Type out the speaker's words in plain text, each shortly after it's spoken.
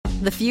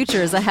The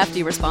future is a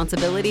hefty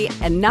responsibility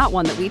and not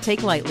one that we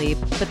take lightly,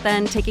 but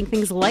then taking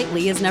things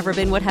lightly has never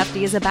been what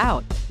Hefty is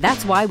about.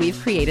 That's why we've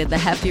created the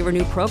Hefty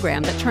Renew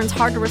program that turns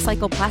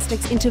hard-to-recycle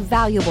plastics into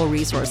valuable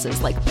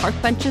resources like park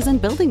benches and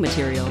building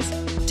materials.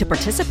 To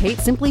participate,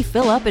 simply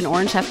fill up an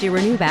orange Hefty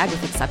Renew bag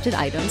with accepted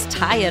items,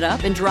 tie it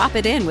up, and drop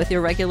it in with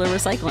your regular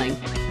recycling.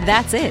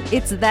 That's it.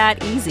 It's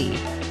that easy.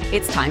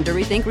 It's time to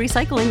rethink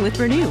recycling with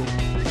Renew.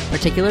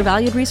 Particular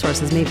valued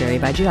resources may vary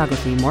by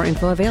geography. More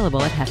info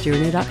available at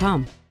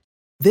heftyrenew.com.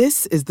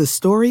 This is the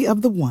story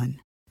of the one.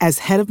 As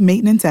head of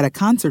maintenance at a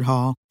concert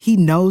hall, he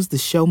knows the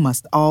show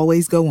must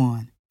always go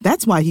on.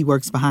 That's why he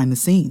works behind the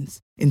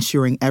scenes,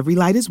 ensuring every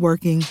light is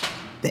working,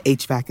 the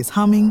HVAC is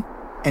humming,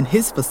 and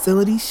his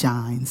facility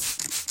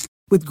shines.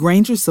 With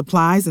Grainger's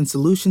supplies and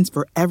solutions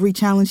for every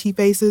challenge he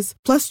faces,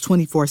 plus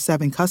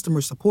 24/7 customer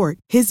support,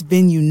 his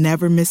venue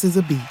never misses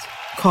a beat.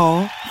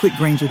 Call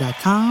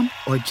quickgrainger.com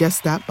or just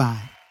stop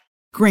by.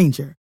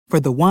 Grainger,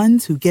 for the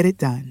ones who get it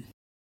done.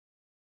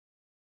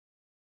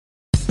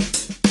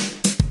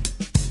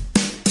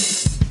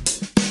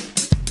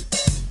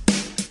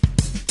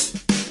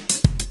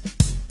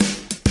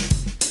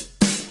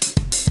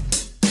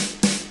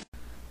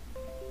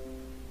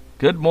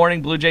 Good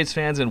morning, Blue Jays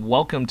fans, and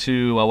welcome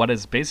to what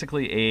is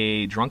basically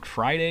a Drunk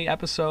Friday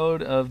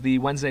episode of the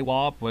Wednesday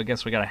Wallop. Well, I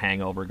guess we got a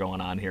hangover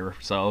going on here.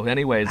 So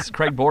anyways,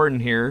 Craig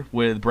Borden here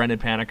with Brendan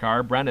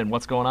Panikar. Brendan,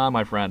 what's going on,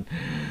 my friend?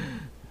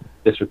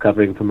 Just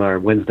recovering from our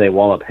Wednesday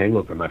Wallop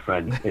hangover, my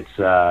friend.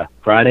 It's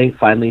Friday,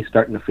 finally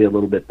starting to feel a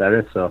little bit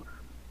better, so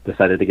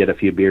decided to get a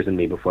few beers in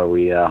me before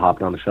we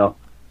hopped on the show.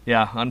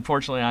 Yeah,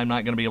 unfortunately, I'm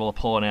not going to be able to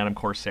pull an Adam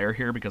Corsair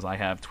here because I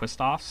have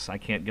twist-offs. I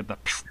can't get the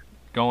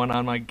going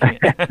on my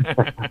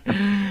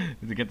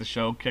to get the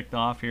show kicked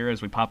off here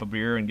as we pop a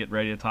beer and get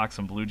ready to talk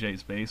some Blue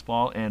Jays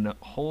baseball. And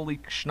holy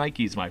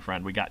shnikes, my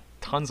friend, we got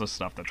tons of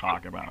stuff to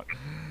talk about.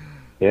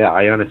 Yeah,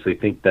 I honestly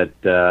think that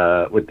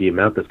with the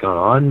amount that's gone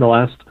on the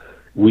last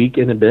week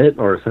and a bit,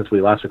 or since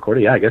we last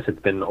recorded, I guess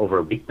it's been over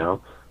a week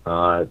now,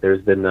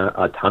 there's been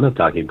a ton of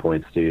talking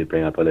points to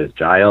bring up, whether it's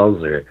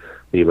Giles or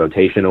the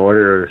rotation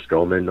order, or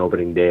Stroman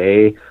opening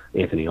day,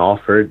 Anthony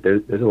Alford.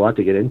 There's a lot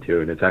to get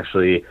into, and it's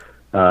actually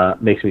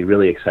makes me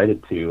really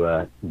excited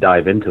to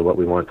dive into what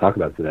we want to talk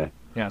about today.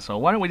 Yeah, so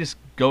why don't we just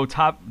go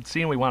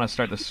seeing we want to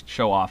start this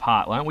show off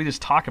hot, why don't we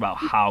just talk about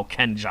how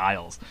Ken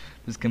Giles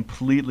just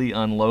completely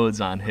unloads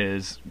on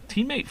his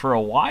teammate for a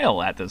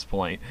while at this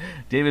point,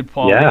 David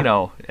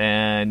Paulino,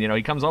 and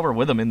he comes over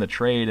with him in the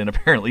trade, and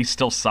apparently he's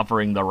still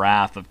suffering the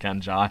wrath of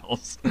Ken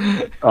Giles.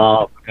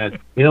 Oh, man.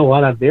 You know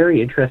what? I'm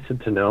very interested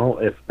to know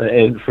if,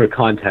 and for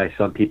context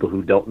on people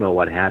who don't know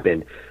what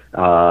happened,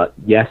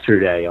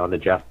 yesterday on the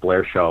Jeff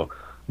Blair show,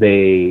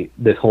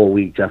 this whole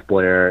week, Jeff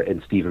Blair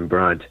and Stephen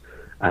Brunt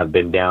have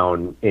been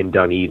down in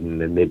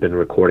Dunedin, and they've been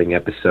recording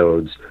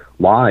episodes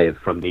live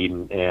from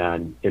Dunedin.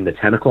 And in the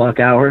 10 o'clock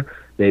hour,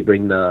 they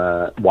bring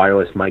the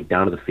wireless mic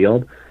down to the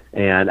field.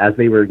 And as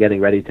they were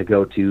getting ready to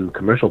go to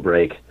commercial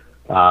break,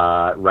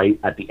 right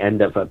at the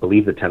end of, I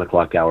believe, the 10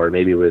 o'clock hour,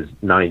 maybe it was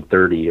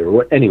 9:30 or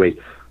what. Anyways,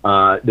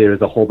 there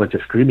was a whole bunch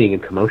of screaming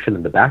and commotion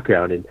in the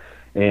background,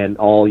 and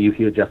all you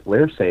hear Jeff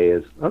Blair say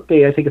is,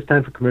 "Okay, I think it's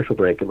time for commercial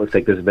break. It looks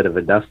like there's a bit of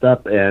a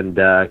dust-up, and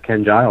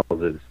Ken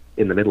Giles is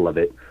in the middle of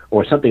it,"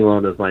 or something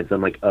along those lines.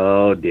 I'm like,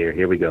 oh, dear,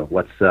 here we go.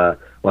 What's the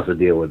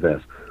deal with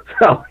this?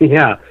 So,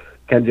 yeah,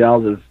 Ken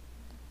Giles is,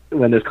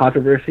 when there's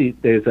controversy,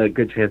 there's a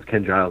good chance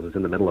Ken Giles is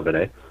in the middle of it,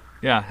 eh?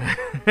 Yeah,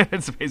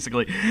 it's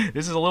basically,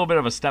 this is a little bit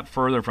of a step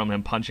further from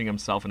him punching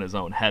himself in his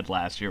own head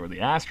last year with the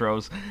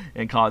Astros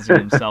and causing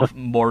himself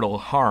mortal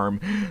harm.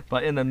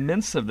 But in the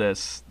midst of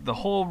this, the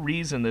whole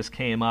reason this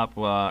came up,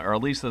 or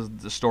at least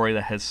the story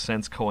that has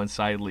since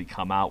coincidentally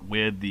come out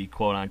with the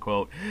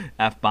quote-unquote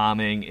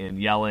F-bombing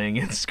and yelling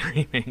and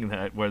screaming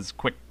that was,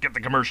 quick, get the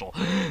commercial,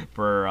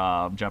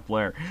 for Jeff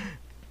Blair.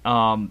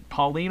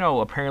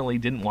 Paulino apparently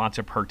didn't want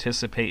to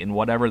participate in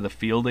whatever the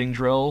fielding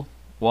drill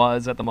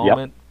was at the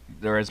moment. Yep.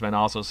 There has been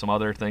also some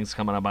other things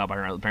coming about.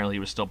 Apparently he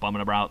was still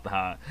bumming about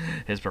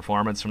his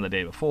performance from the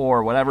day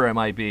before, whatever it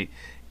might be.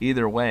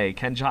 Either way,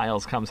 Ken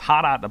Giles comes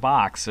hot out the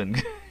box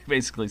and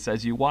basically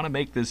says, you want to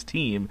make this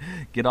team,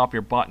 get off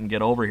your butt and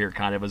get over here,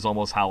 kind of is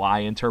almost how I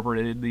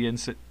interpreted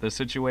the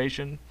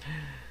situation.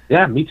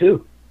 Yeah, me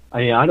too.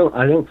 I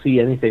don't see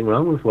anything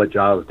wrong with what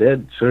Giles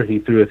did. Sure, he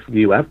threw a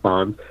few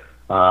F-bombs,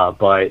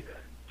 but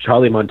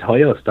Charlie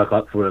Montoyo stuck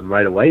up for him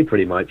right away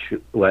pretty much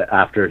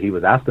after he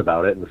was asked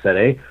about it and said,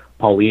 hey,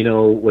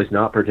 Paulino was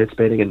not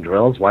participating in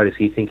drills. Why does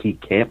he think he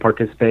can't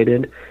participate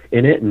in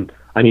it? And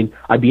I mean,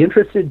 I'd be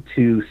interested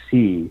to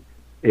see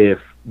if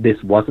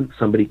this wasn't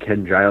somebody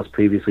Ken Giles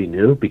previously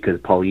knew, because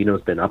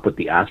Paulino's been up with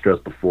the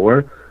Astros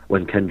before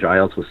when Ken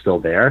Giles was still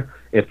there,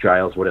 if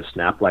Giles would have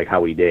snapped like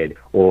how he did,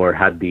 or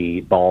had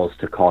the balls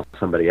to call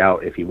somebody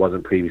out if he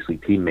wasn't previously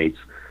teammates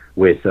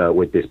with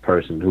this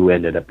person who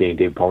ended up being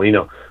Dave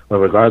Paulino. But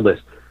regardless,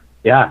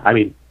 yeah, I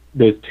mean,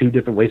 there's two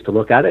different ways to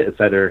look at it.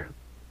 It's either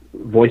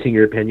voicing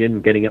your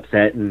opinion, getting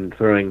upset, and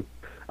throwing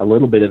a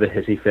little bit of a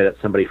hissy fit at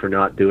somebody for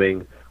not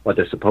doing what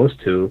they're supposed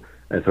to,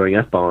 and throwing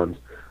F-bombs,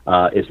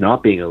 is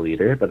not being a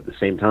leader. But at the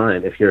same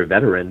time, if you're a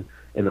veteran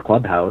in the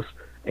clubhouse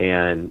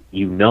and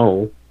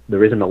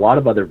there isn't a lot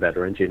of other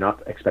veterans, you're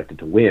not expected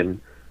to win,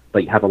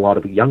 but you have a lot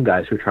of young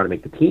guys who are trying to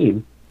make the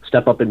team,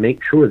 step up and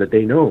make sure that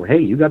they know, hey,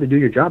 you got to do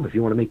your job if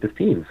you want to make this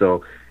team.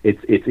 So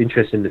it's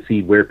interesting to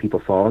see where people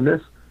fall on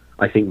this.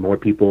 I think more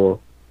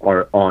people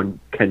are on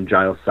Ken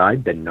Giles'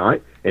 side than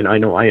not, and I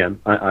know I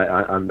am.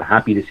 I'm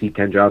happy to see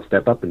Ken Giles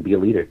step up and be a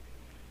leader.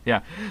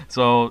 Yeah.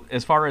 So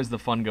as far as the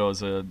fun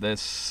goes,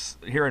 this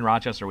here in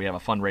Rochester, we have a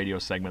fun radio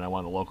segment on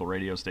one of the local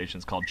radio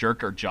stations called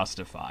Jerk or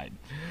Justified.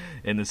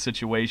 In the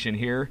situation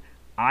here,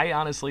 I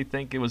honestly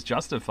think it was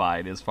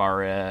justified as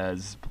far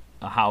as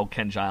how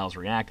Ken Giles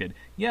reacted.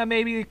 Yeah,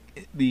 maybe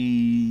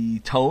the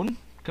tone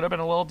could have been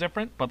a little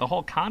different, but the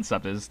whole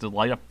concept is to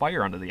light a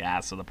fire under the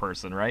ass of the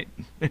person, right?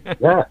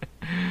 Yeah.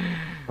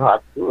 Oh,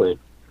 absolutely.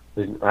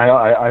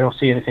 I don't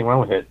see anything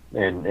wrong with it.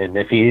 And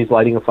if he is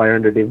lighting a fire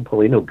under David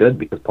Paulino, good,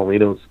 because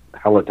Paulino's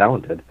hella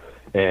talented.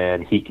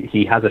 And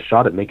he has a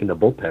shot at making the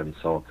bullpen,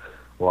 so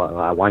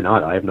why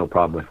not? I have no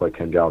problem with what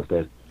Ken Giles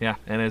did. Yeah,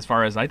 and as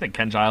far as I think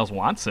Ken Giles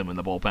wants him in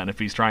the bullpen if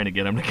he's trying to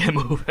get him to get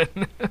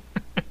moving.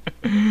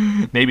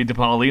 Maybe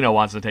DePaulino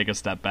wants to take a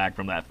step back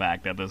from that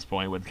fact at this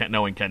point, with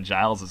knowing Ken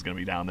Giles is going to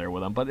be down there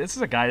with him. But this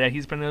is a guy that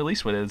he's been at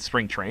least with in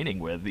spring training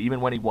with, even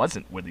when he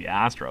wasn't with the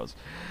Astros.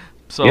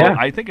 So yeah.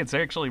 I think it's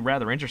actually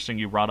rather interesting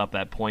you brought up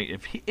that point.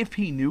 If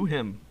he knew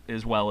him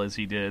as well as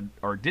he did,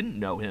 or didn't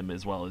know him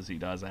as well as he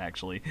does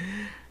actually,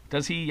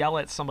 does he yell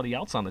at somebody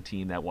else on the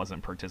team that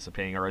wasn't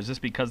participating, or is this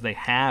because they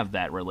have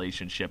that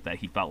relationship that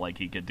he felt like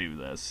he could do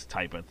this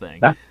type of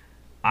thing?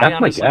 I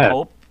honestly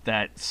hope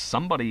that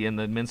somebody in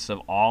the midst of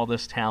all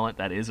this talent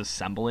that is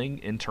assembling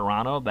in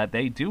Toronto, that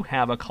they do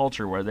have a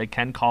culture where they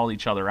can call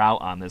each other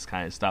out on this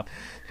kind of stuff.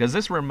 Because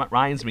this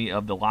reminds me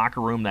of the locker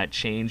room that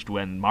changed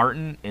when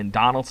Martin and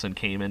Donaldson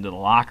came into the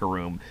locker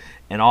room,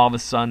 and all of a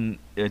sudden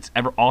it's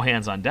all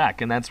hands on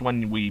deck, and that's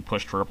when we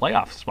pushed for a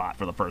playoff spot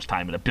for the first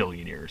time in a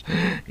billion years.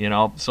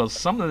 So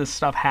some of this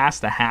stuff has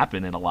to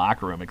happen in a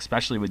locker room,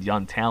 especially with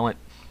young talent.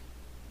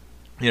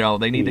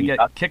 They need to get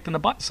kicked in the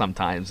butt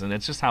sometimes, and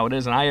it's just how it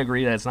is. And I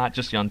agree that it's not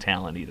just young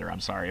talent either. I'm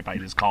sorry if I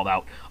just called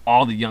out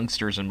all the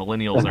youngsters and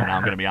millennials that are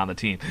now going to be on the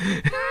team.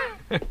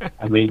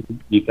 I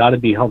mean, you got to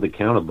be held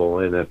accountable,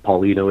 and if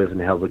Paulino isn't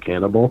held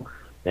accountable,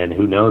 then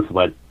who knows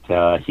what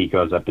he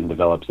goes up and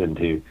develops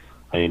into.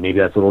 I mean, maybe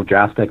that's a little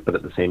drastic, but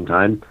at the same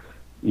time,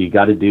 you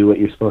got to do what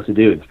you're supposed to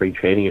do. In spring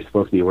training, you're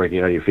supposed to be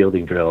working on your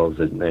fielding drills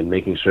and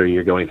making sure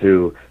you're going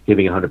through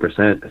giving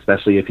 100%,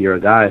 especially if you're a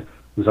guy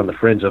who's on the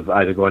fringe of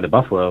either going to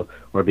Buffalo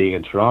or being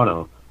in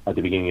Toronto at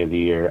the beginning of the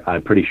year.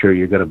 I'm pretty sure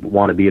you're going to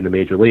want to be in the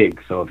major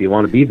league. So if you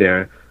want to be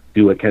there,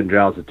 do what Ken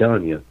Giles is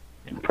telling you.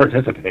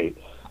 Participate.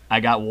 I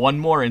got one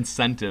more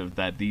incentive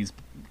that these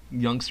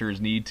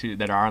youngsters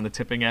that are on the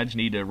tipping edge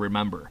need to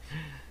remember.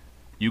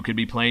 You could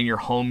be playing your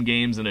home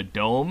games in a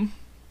dome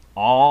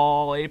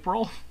all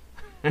April,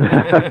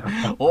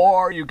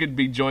 or you could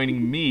be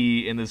joining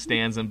me in the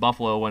stands in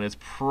Buffalo when it's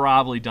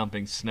probably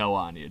dumping snow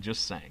on you.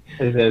 Just saying.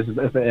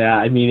 Yeah,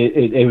 I mean,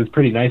 it was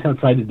pretty nice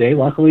outside today,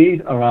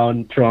 luckily,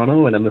 around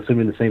Toronto, and I'm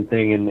assuming the same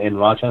thing in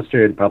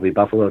Rochester and probably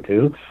Buffalo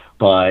too.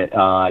 But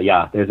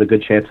yeah, there's a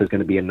good chance there's going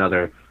to be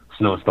another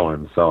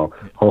snowstorm. So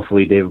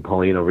hopefully David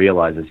Paulino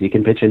realizes he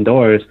can pitch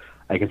indoors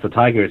against the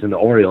Tigers and the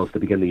Orioles to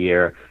begin the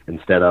year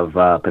instead of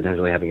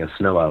potentially having a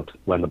snow out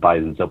when the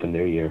Bisons open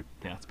their year.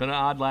 Yeah, it's been an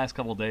odd last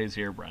couple of days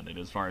here, Brendan,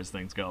 as far as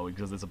things go,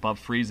 because it's above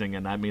freezing,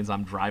 and that means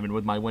I'm driving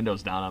with my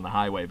windows down on the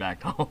highway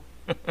back home.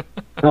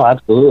 No,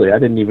 absolutely. I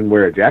didn't even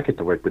wear a jacket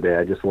to work today.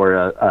 I just wore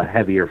a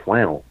heavier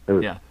flannel. It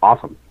was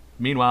awesome.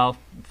 Meanwhile,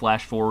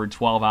 flash forward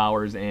 12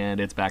 hours, and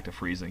it's back to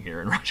freezing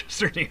here in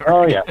Rochester, New York.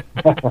 Oh, yeah.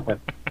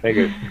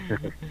 Figured.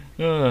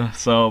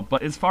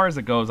 But as far as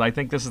it goes, I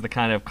think this is the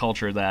kind of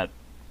culture that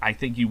I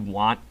think you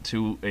want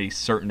to a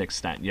certain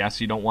extent.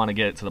 Yes, you don't want to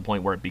get it to the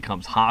point where it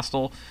becomes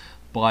hostile,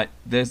 but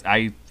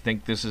I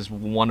think this is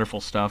wonderful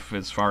stuff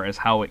as far as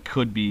how it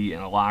could be in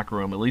a locker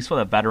room, at least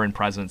with a veteran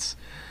presence.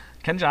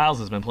 Ken Giles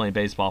has been playing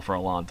baseball for a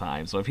long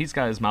time, so if he's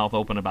got his mouth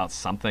open about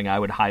something, I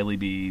would highly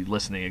be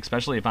listening,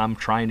 especially if I'm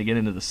trying to get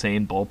into the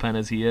same bullpen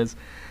as he is.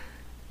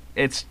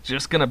 It's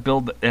just going to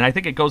build, and I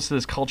think it goes to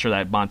this culture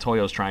that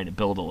Montoyo's trying to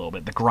build a little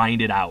bit, to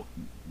grind it out.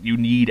 You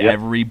need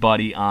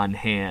everybody on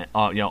hand,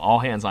 all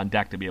hands on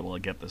deck to be able to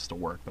get this to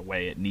work the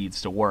way it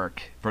needs to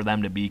work for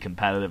them to be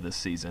competitive this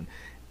season.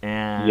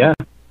 And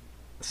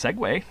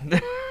segue,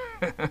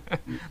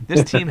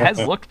 this team has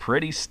looked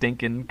pretty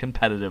stinking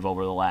competitive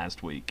over the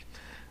last week.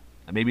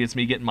 Maybe it's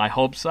me getting my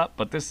hopes up,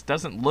 but this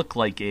doesn't look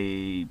like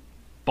a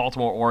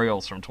Baltimore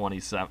Orioles from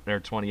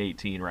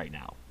 2018 right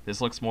now.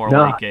 This looks more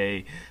like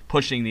a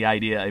pushing the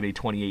idea of a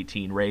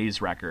 2018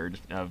 Rays record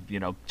of,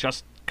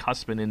 just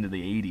cusping into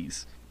the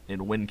 80s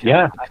in win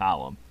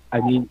column.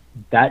 I mean,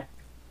 that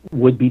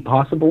would be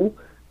possible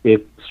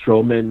if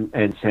Stroman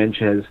and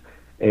Sanchez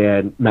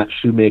and Matt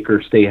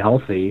Shoemaker stay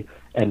healthy,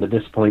 and at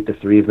this point the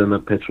three of them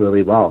have pitched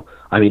really well.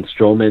 I mean,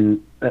 Stroman,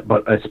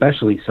 but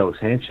especially so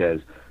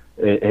Sanchez,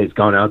 has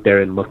gone out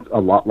there and looked a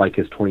lot like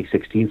his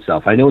 2016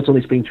 self. I know it's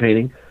only spring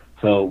training,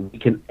 So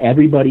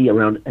everybody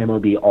around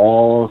MLB,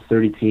 all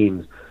 30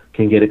 teams,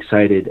 can get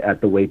excited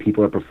at the way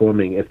people are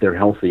performing if they're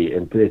healthy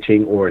and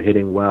pitching or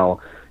hitting well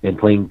and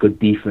playing good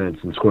defense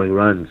and scoring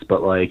runs.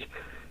 But like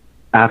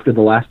after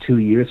the last 2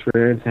 years for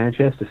Aaron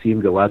Sanchez, to see him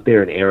go out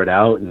there and air it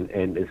out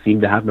and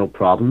seem to have no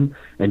problem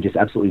and just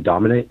absolutely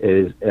dominate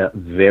is a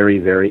very,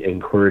 very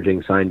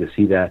encouraging sign to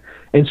see that.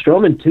 And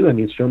Stroman too. I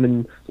mean,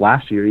 Stroman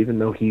last year, even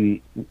though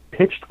he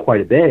pitched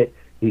quite a bit,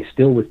 he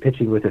still was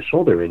pitching with a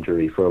shoulder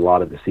injury for a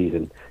lot of the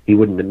season. He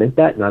wouldn't admit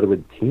that, neither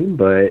would the team,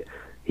 but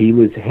he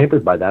was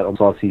hampered by that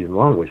almost all season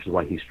long, which is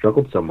why he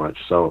struggled so much.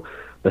 So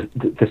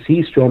to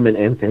see Stroman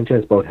and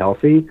Sanchez both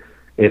healthy,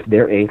 if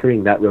they're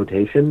anchoring that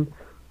rotation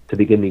to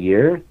begin the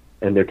year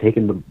and they're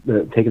taking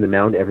the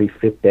mound every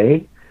fifth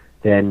day,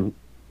 then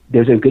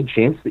there's a good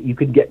chance that you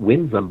could get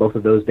wins on both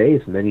of those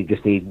days, and then you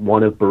just need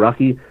one of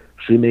Borucki,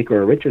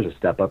 Shoemaker, or Richards to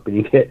step up, and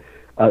you get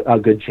a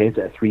good chance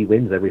at 3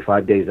 wins every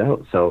 5 days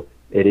out. So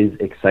it is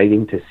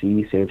exciting to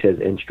see Sanchez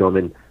and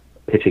Stroman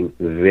pitching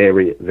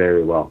very,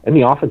 very well. And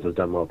the offense has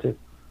done well, too.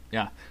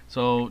 Yeah.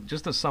 So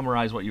just to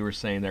summarize what you were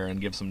saying there and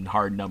give some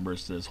hard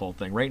numbers to this whole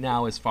thing. Right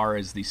now, as far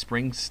as the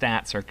spring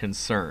stats are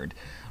concerned,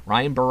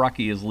 Ryan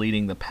Borucki is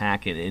leading the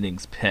pack in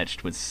innings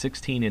pitched with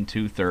 16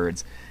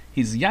 2/3.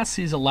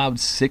 He's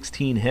allowed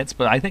 16 hits,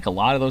 but I think a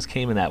lot of those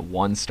came in that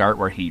one start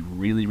where he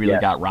really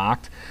got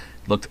rocked.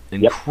 Looked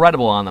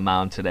incredible on the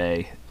mound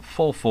today,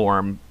 full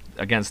form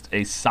against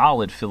a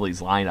solid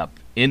Phillies lineup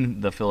in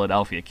the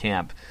Philadelphia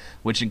camp,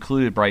 which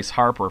included Bryce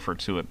Harper for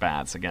 2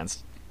 at-bats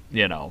against,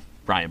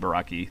 Ryan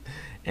Borucki.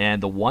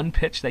 And the one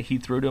pitch that he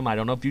threw to him, I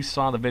don't know if you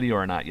saw the video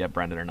or not yet,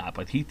 Brendan, or not,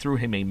 but he threw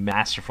him a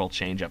masterful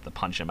changeup to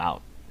punch him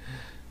out.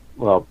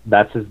 Well,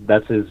 that's his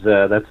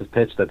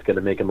pitch. That's going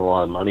to make him a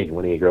lot of money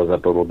when he grows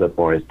up a little bit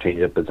more. His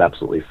changeup is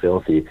absolutely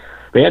filthy.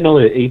 But yeah, no,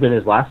 even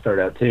his last start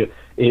out too.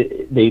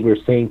 They were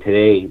saying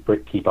today,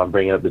 keep on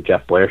bringing up the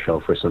Jeff Blair show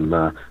for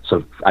some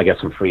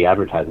free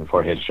advertising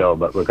for his show.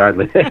 But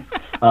regardless, they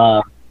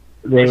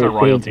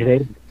were saying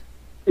today.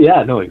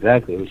 Yeah, no,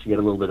 exactly. We should get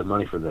a little bit of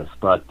money for this.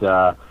 But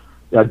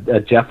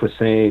Jeff was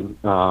saying,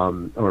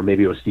 or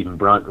maybe it was Stephen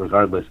Brunt.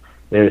 Regardless,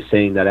 they were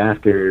saying that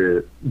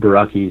after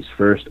Borucki's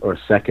first or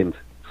second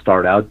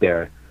start out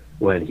there,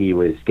 when he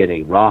was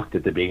getting rocked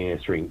at the beginning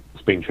of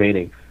spring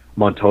training,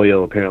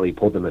 Montoyo apparently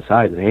pulled him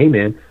aside and said, "Hey,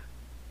 man,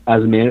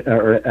 as a man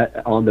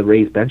on the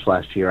Rays bench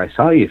last year, I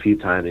saw you a few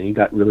times and you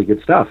got really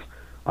good stuff.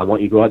 I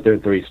want you to go out there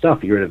and throw your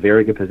stuff. You're in a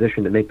very good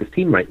position to make this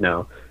team right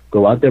now.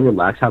 Go out there,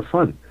 relax, have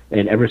fun."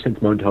 And ever since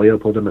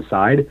Montoyo pulled him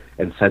aside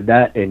and said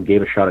that and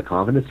gave a shot of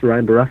confidence to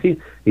Ryan Borucki,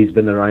 he's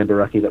been the Ryan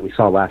Borucki that we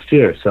saw last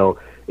year. So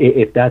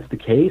if that's the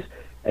case,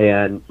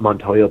 and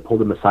Montoyo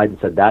pulled him aside and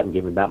said that and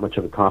gave him that much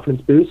of a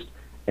confidence boost,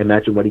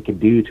 imagine what he could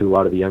do to a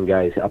lot of the young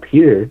guys up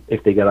here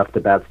if they get off to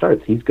bad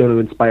starts. He's going to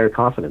inspire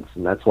confidence,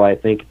 and that's why I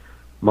think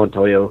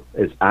Montoyo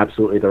is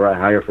absolutely the right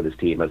hire for this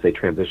team as they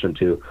transition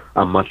to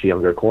a much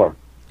younger core.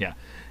 Yeah.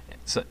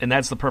 So, and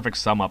that's the perfect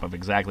sum up of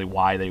exactly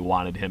why they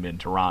wanted him in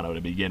Toronto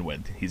to begin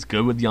with. He's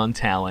good with young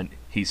talent.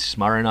 He's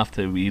smart enough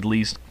to at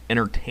least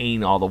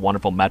entertain all the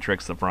wonderful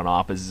metrics the front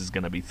office is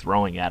going to be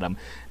throwing at him.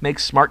 Make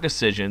smart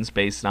decisions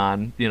based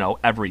on,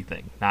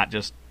 everything, not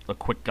just a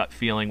quick gut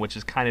feeling, which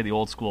is kind of the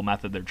old school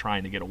method they're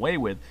trying to get away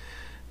with.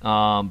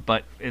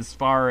 But as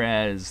far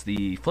as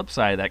the flip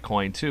side of that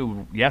coin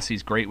too, yes,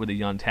 he's great with the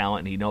young talent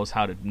and he knows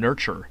how to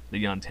nurture the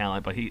young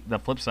talent, but the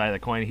flip side of the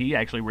coin, he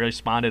actually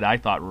responded, I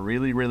thought,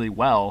 really, really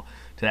well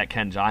to that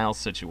Ken Giles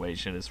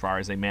situation as far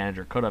as a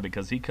manager could have,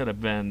 because he could have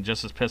been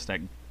just as pissed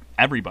at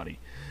everybody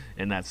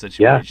in that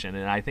situation.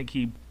 Yeah. And I think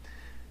he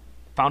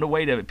found a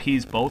way to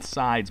appease both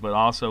sides, but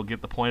also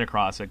get the point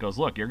across that goes,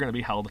 look, you're going to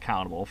be held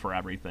accountable for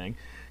everything.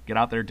 Get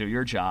out there, do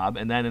your job.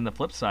 And then in the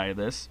flip side of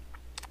this,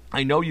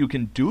 I know you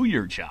can do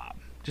your job.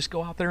 Just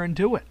go out there and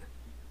do it.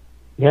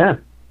 Yeah.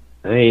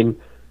 I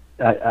mean,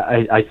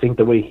 I think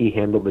the way he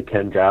handled the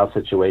Ken Giles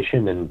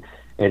situation,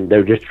 and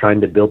they're just trying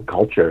to build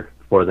culture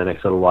for the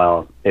next little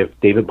while. If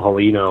David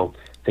Paulino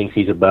thinks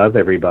he's above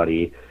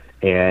everybody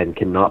and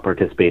cannot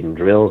participate in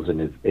drills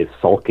and is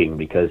sulking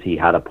because he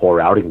had a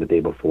poor outing the day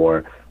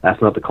before,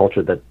 that's not the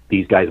culture that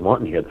these guys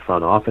want in here, the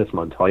front office,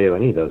 Montoyo,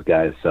 any of those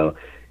guys. So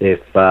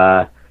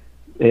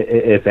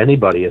if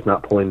anybody is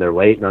not pulling their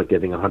weight, not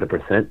giving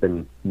 100%,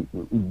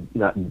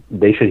 then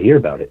they should hear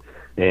about it.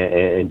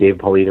 And Dave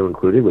Paulino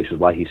included, which is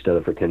why he stood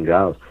up for Ken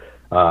Giles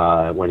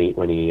when he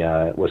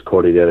was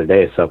quoted the other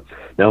day. So,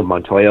 no,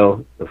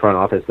 Montoyo, the front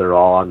office, they're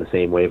all on the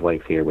same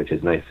wavelength here, which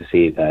is nice to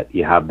see that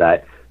you have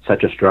that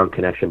such a strong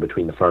connection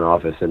between the front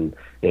office and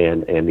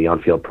the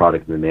on-field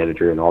product and the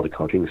manager and all the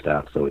coaching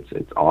staff. So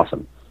it's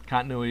awesome.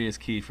 Continuity is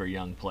key for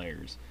young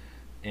players.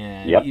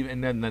 And yep.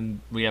 even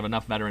then we have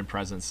enough veteran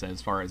presence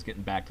as far as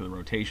getting back to the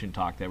rotation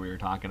talk that we were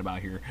talking about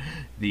here.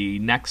 The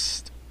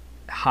next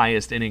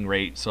highest inning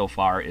rate so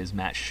far is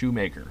Matt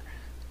Shoemaker.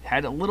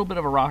 Had a little bit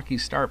of a rocky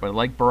start, but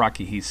like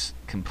Borucki, he's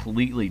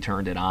completely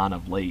turned it on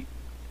of late.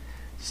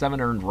 7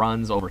 earned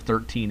runs over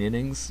 13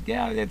 innings.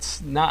 Yeah,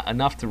 it's not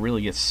enough to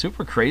really get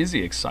super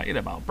crazy excited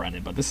about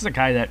Brendan, but this is a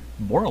guy that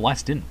more or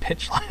less didn't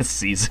pitch last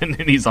season,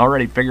 and he's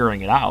already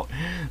figuring it out.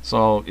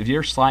 So if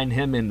you're sliding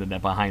him in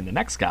behind the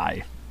next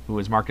guy, who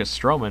is Marcus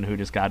Stroman, who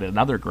just got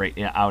another great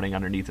outing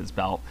underneath his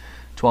belt,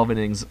 12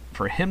 innings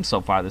for him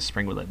so far this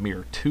spring with a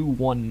mere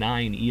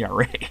 2.19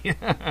 ERA.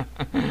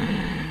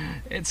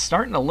 It's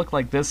starting to look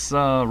like this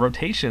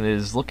rotation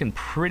is looking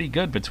pretty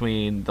good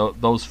between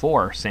those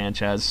four: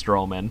 Sanchez,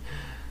 Stroman,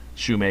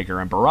 Shoemaker,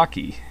 and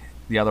Borucki.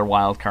 The other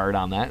wild card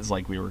on that is,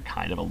 like we were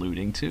kind of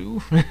alluding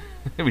to,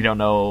 we don't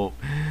know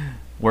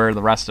where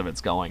the rest of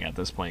it's going at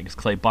this point because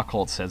Clay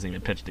Buchholz hasn't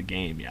even pitched a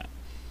game yet.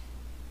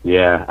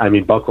 Yeah, I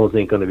mean, Buchholz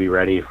ain't going to be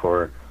ready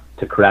to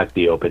crack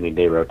the opening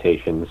day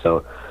rotation,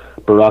 so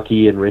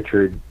Borucki and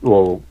Richard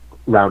will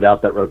round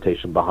out that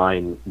rotation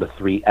behind the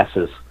three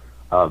S's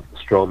of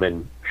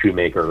Stroman,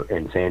 Shoemaker,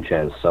 and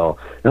Sanchez. So,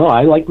 no,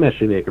 I like Matt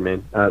Shoemaker,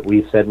 man.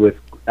 We said with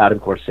Adam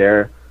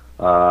Corsair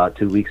 2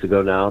 weeks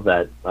ago now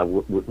that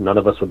none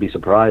of us would be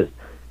surprised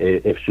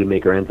if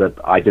Shoemaker ends up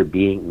either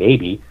being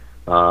maybe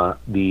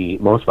the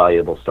most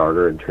valuable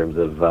starter in terms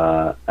of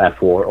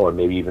F4 or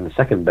maybe even the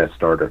second best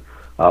starter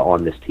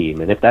on this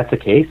team. And if that's the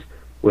case,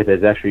 with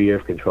his extra year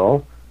of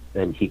control,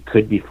 then he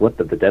could be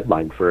flipped at the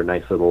deadline for a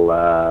nice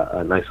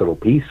little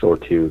piece or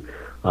two.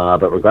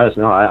 But regardless,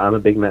 no, I'm a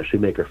big Matt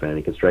Shoemaker fan.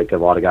 He can strike a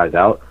lot of guys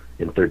out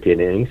in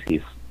 13 innings.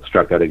 He's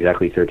struck out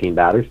exactly 13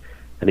 batters,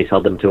 and he's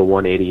held them to a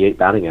 188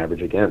 batting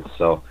average against.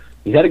 So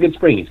he's had a good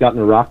spring. He's gotten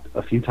rocked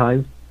a few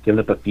times, given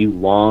up a few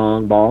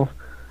long balls,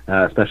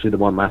 especially the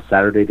one last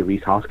Saturday to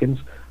Rhys Hoskins.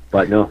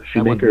 But no,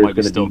 Shoemaker is going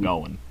to be still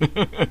going.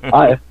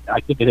 I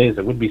think it is.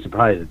 I wouldn't be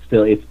surprised.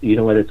 It's you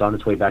know what? It's on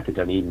its way back to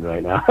Dunedin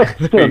right now.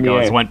 There you go.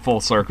 It went full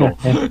circle.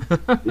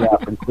 Yeah,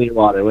 from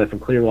Clearwater. It went from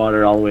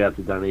Clearwater all the way up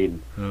to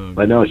Dunedin.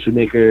 But no,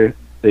 Shoemaker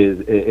is,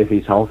 if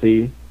he's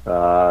healthy,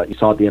 you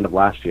saw at the end of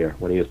last year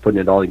when he was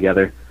putting it all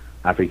together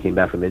after he came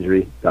back from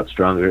injury, got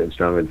stronger and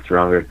stronger and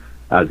stronger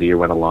as the year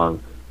went along.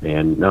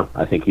 And no,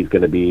 I think he's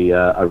going to be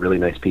a really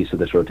nice piece of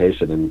this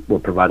rotation and will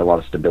provide a lot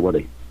of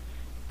stability.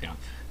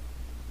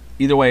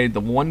 Either way, the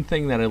one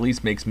thing that at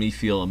least makes me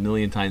feel a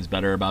million times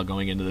better about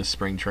going into this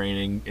spring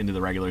training, into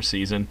the regular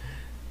season,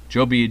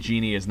 Joe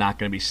Biagini is not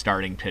going to be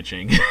starting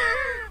pitching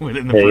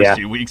within the first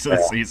few weeks of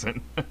the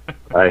season.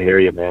 I hear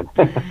you, man.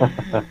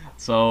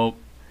 So,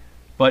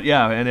 but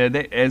yeah, and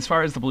as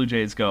far as the Blue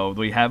Jays go,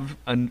 we have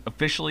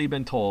officially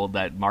been told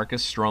that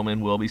Marcus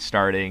Stroman will be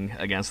starting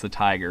against the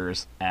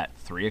Tigers at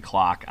 3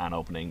 o'clock on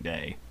opening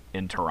day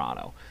in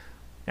Toronto.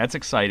 That's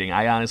exciting.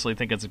 I honestly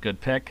think it's a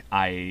good pick.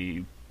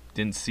 I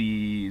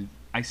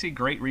see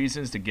great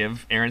reasons to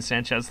give Aaron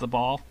Sanchez the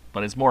ball,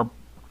 but it's more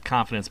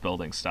confidence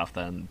building stuff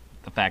than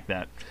the fact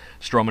that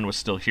Stroman was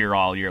still here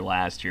all year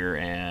last year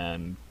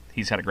and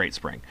he's had a great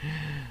spring.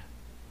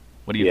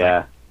 What do you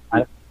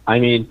think? I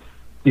mean,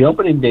 the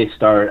opening day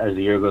start as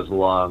the year goes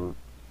along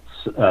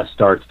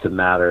starts to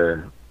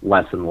matter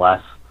less and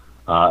less.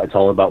 It's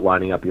all about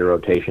lining up your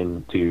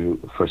rotation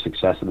for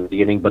success in the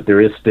beginning, but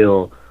there is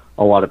still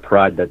a lot of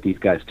pride that these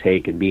guys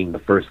take in being the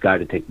first guy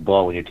to take the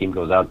ball when your team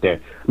goes out there.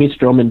 I mean,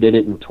 Stroman did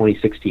it in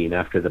 2016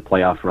 after the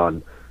playoff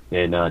run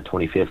in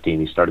 2015.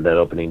 He started that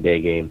opening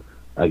day game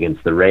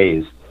against the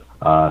Rays.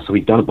 So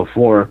he'd done it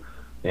before,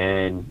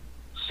 and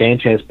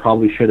Sanchez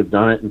probably should have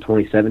done it in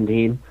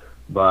 2017,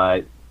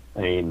 but I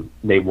mean,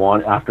 they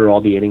want, after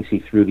all the innings he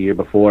threw the year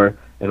before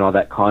and all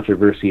that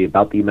controversy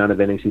about the amount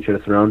of innings he should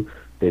have thrown,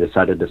 they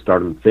decided to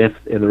start him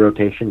fifth in the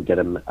rotation, get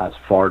him as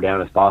far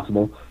down as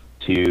possible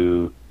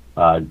to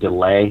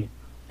delay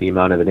the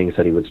amount of innings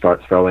that he would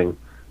start throwing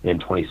in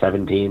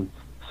 2017.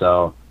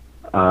 So,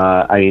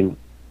 I mean,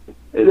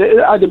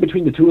 either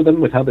between the two of them,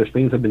 with how their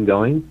springs have been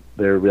going,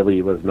 there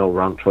really was no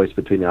wrong choice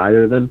between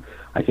either of them.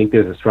 I think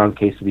there's a strong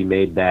case to be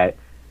made that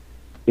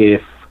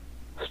if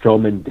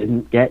Stroman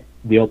didn't get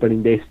the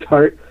opening day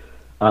start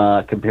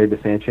compared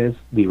to Sanchez,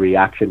 the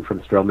reaction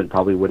from Stroman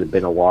probably would have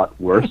been a lot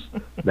worse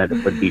than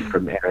it would be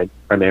from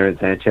Aaron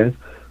Sanchez.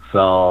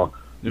 So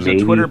there's a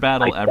Twitter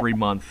battle every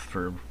month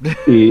for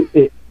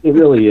it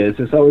really is.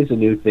 There's always a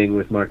new thing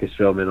with Marcus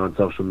Stroman on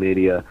social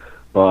media,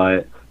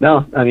 but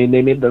no, I mean,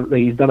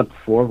 he's done it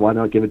before. Why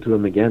not give it to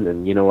him again?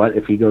 And you know what?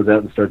 If he goes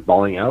out and starts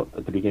balling out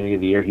at the beginning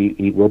of the year,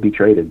 he will be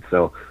traded.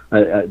 So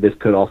this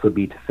could also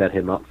be to set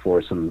him up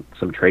for some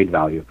trade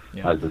value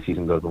as the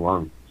season goes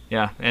along.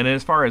 Yeah, and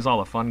as far as all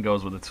the fun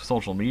goes with its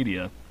social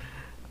media,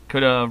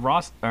 could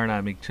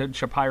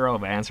Shapiro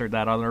have answered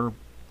that other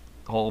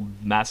whole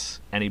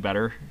mess any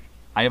better?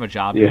 I have a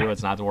job to do.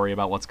 It's not to worry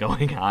about what's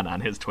going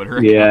on his Twitter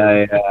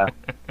account. Yeah.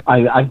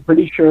 I'm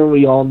pretty sure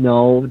we all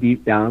know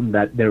deep down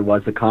that there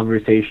was a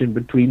conversation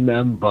between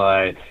them,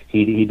 but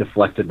he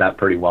deflected that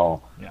pretty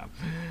well. Yeah.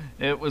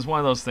 It was one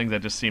of those things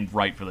that just seemed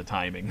right for the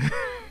timing.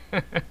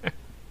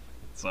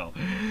 So,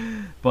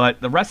 but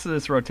the rest of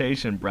this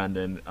rotation,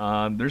 Brendan,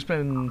 there's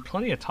been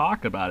plenty of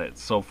talk about it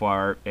so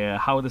far,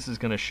 how this is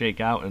going to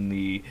shake out. And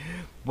the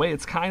way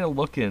it's kind of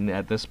looking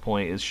at this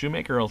point is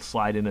Shoemaker will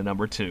slide into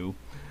number 2.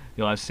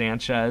 You'll have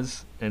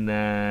Sanchez And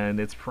then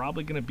it's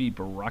probably going to be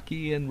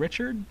Borucki and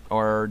Richard?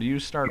 Or do you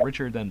start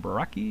Richard then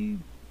Borucki?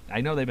 I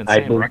know they've been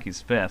saying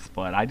Borucki's fifth,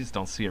 but I just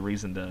don't see a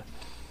reason to...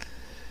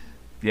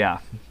 Yeah,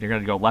 you're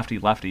going to go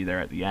lefty-lefty there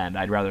at the end.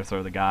 I'd rather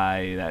throw the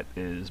guy that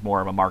is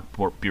more of a Mark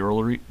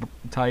Bueller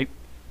type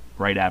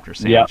right after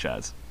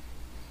Sanchez.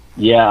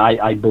 Yeah,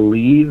 I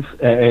believe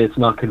it's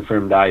not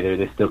confirmed either.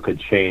 This still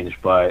could change,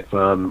 but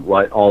from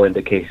what all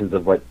indications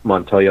of what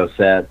Montoyo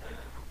said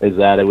is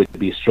that it would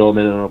be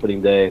Stroman on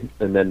opening day,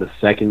 and then the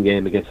second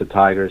game against the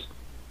Tigers,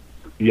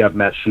 you have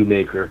Matt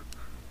Shoemaker,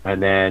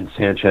 and then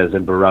Sanchez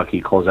and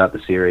Borucki close out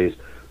the series.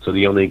 So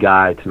the only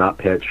guy to not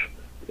pitch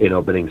in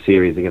opening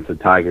series against the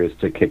Tigers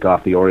to kick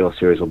off the Orioles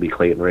series will be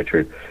Clayton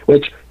Richard,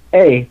 which,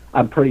 A,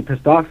 I'm pretty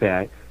pissed off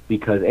at,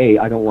 because A,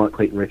 I don't want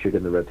Clayton Richard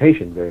in the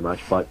rotation very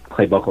much, but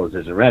Clay Buchholz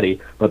isn't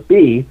ready. But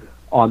B,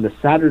 on the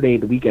Saturday,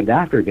 the weekend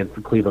after against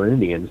the Cleveland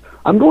Indians,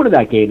 I'm going to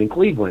that game in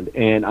Cleveland,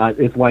 and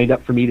it's lined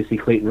up for me to see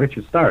Clayton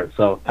Richard start,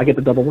 so I get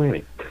the double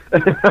whammy.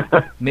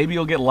 Maybe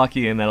you'll get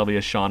lucky, and that'll be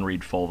a Sean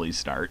Reed-Foley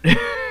start.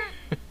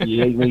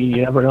 Yeah, you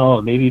never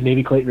know.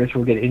 Maybe Clayton Richard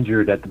will get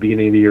injured at the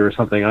beginning of the year or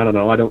something. I don't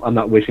know. I'm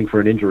not wishing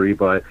for an injury,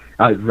 but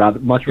I'd rather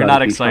You're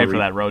not excited for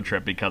that road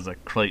trip because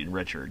of Clayton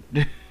Richard.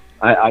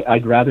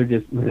 I'd rather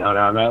just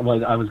I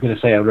was going to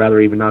say I'd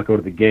rather even not go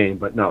to the game,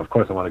 but no, of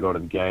course I want to go to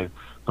the game.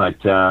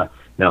 But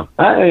no,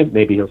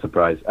 maybe he'll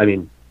surprise. I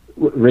mean,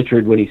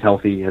 Richard, when he's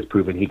healthy, has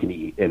proven he can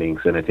eat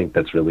innings, and I think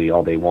that's really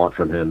all they want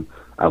from him,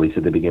 at least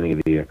at the beginning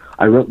of the year.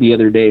 I wrote the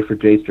other day for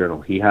Jays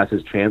Journal. He has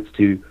his chance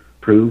to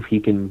prove he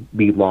can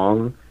be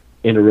long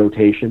in a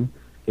rotation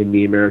in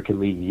the American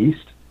League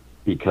East,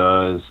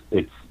 because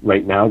it's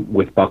right now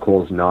with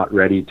Buchholz not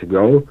ready to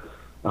go.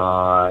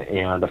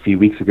 And a few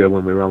weeks ago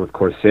when we were on with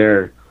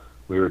Corsair,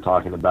 we were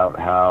talking about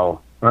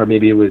how, or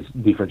maybe it was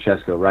Ryan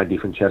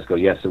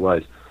DiFrancesco, yes it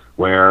was,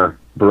 where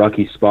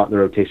Borucki's spot in the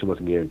rotation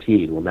wasn't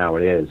guaranteed. Well, now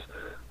it is.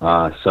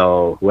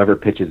 So whoever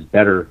pitches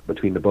better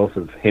between the both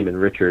of him and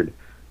Richard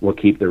will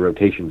keep the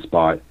rotation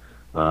spot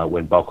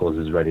when Buchholz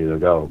is ready to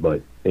go.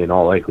 But in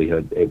all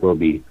likelihood, it will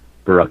be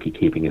Borucki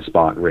keeping his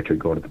spot and Richard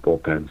going to the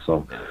bullpen.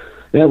 So,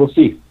 yeah, we'll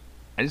see.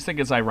 I just think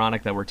it's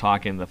ironic that we're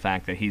talking the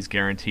fact that he's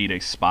guaranteed a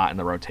spot in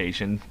the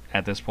rotation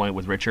at this point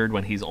with Richard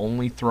when he's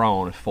only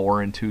thrown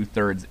 4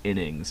 2/3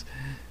 innings,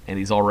 and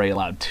he's already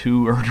allowed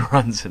 2 earned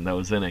runs in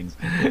those innings.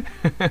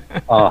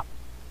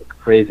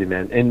 Crazy,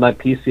 man. In my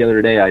piece the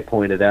other day, I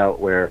pointed out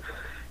where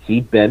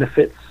he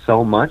benefited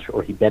so much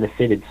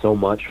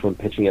from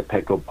pitching at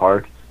Petco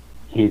Park.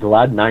 He's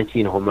allowed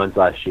 19 home runs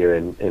last year,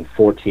 and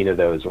 14 of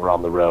those were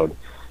on the road.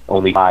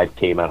 Only 5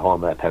 came at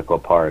home at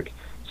Petco Park.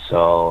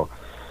 So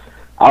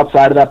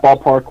outside of that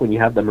ballpark, when you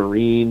have the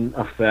marine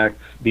effect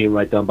being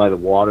right down by the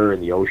water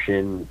and the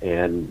ocean,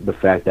 and the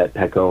fact that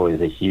Petco is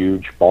a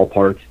huge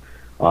ballpark,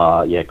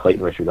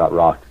 Clayton Richard got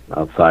rocked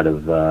outside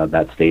of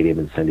that stadium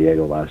in San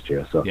Diego last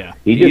year. So yeah,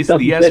 the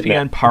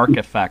ESPN Park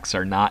effects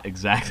are not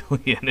exactly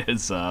in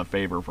his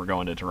favor for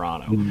going to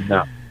Toronto.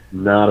 No,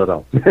 not at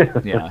all.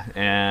 Yeah,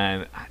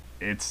 and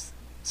it's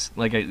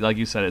like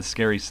you said, it's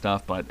scary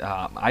stuff. But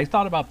I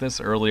thought about this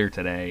earlier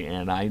today,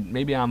 and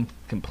maybe I'm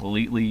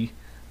completely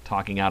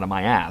talking out of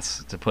my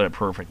ass, to put it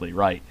perfectly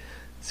right.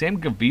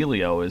 Sam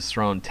Gaviglio has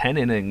thrown 10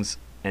 innings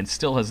and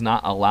still has not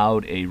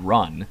allowed a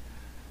run,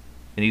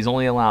 and he's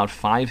only allowed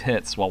 5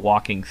 hits while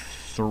walking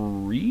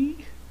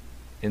 3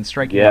 and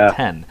striking out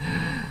 10.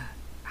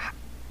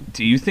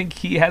 Do you think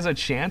he has a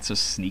chance of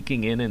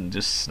sneaking in and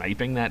just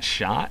sniping that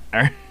shot?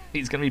 Or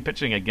he's going to be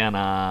pitching again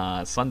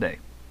Sunday,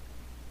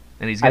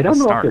 and he's going to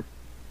start.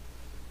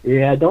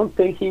 I don't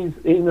think he's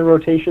in the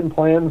rotation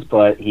plans,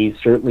 but he's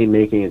certainly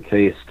making a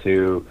case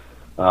to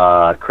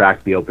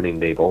crack the opening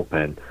day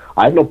bullpen.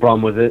 I have no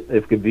problem with it.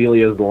 If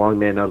Gaviglio is the long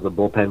man out of the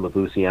bullpen with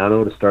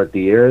Luciano to start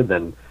the year,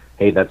 then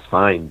hey, that's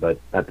fine. But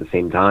at the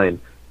same time,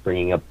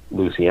 bringing up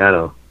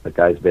Luciano, that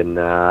guy's been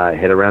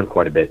hit around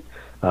quite a bit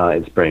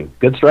in spring.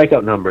 Good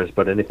strikeout numbers,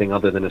 but anything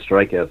other than a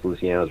strikeout,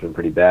 Luciano's been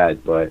pretty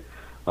bad. But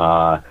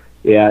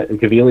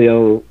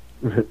Gaviglio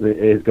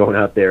is going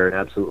out there and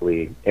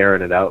absolutely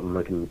airing it out and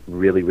looking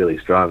really, really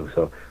strong.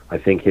 So I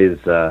think his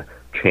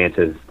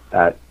chances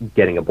at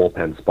getting a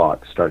bullpen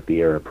spot to start the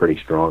year are pretty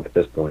strong at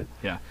this point.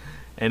 Yeah,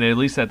 and at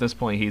least at this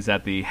point, he's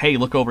at the, hey,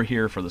 look over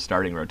here for the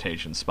starting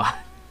rotation spot.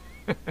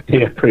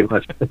 Yeah, pretty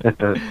much.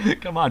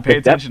 Come on, pay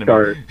attention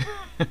to me.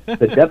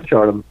 The depth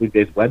chart on the Blue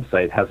Jays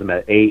website has him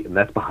at 8, and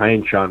that's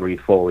behind Sean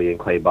Reed-Foley and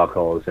Clay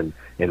Buchholz and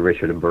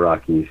Richard and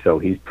Borucki. So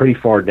he's pretty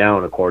far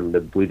down according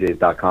to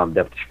BlueJays.com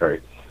depth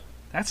chart.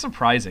 That's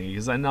surprising,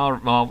 because I know.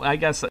 Well, I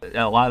guess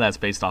a lot of that's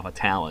based off of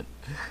talent,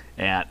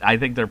 and I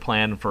think their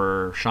plan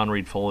for Sean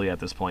Reed-Foley at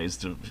this point is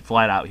to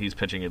flat out he's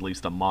pitching at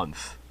least a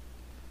month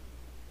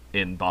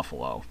in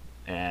Buffalo,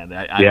 and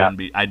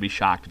I'd be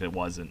shocked if it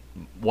wasn't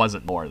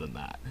more than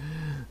that.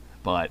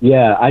 But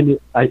yeah,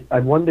 I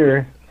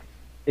wonder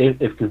if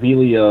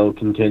Gaviglio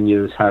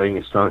continues having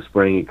a strong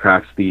spring, he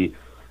cracks the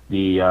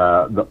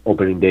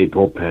opening day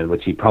bullpen,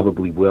 which he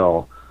probably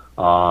will.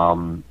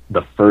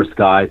 The first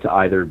guy to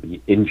either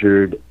be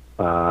injured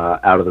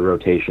out of the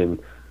rotation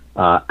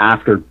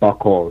after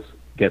Buchholz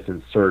gets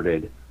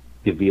inserted,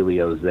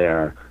 Gaviglio's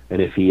there.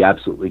 And if he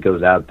absolutely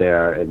goes out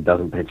there and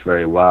doesn't pitch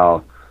very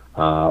well,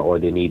 or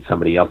they need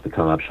somebody else to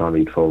come up, Sean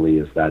Reed-Foley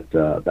is that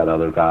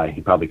other guy.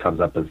 He probably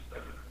comes up as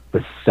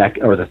the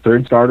second or the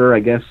third starter, I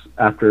guess,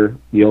 after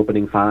the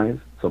opening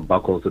 5. So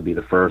Buchholz would be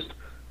the first,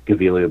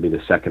 Gaviglio would be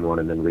the second one,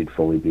 and then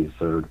Reed-Foley would be the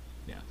third.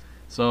 Yeah.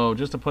 So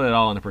just to put it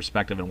all into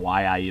perspective and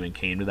why I even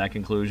came to that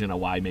conclusion of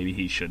why maybe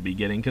he should be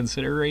getting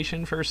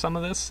consideration for some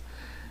of this,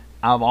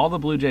 out of all the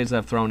Blue Jays that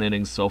have thrown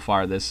innings so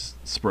far this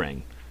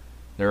spring,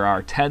 there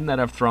are 10 that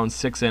have thrown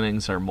 6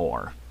 innings or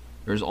more.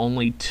 There's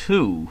only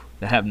 2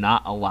 that have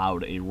not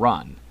allowed a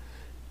run.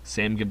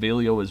 Sam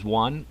Gaviglio is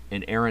one,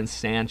 and Aaron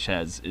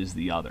Sanchez is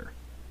the other.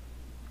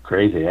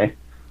 Crazy, eh?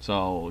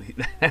 So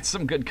that's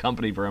some good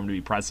company for him to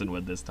be pressing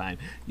with this time.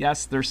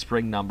 Yes, there's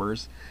spring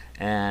numbers,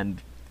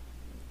 and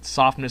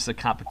softness of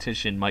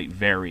competition might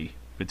vary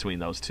between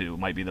those two,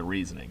 might be the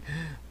reasoning.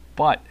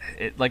 But,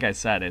 like I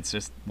said, it's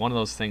just one of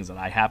those things that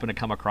I happened to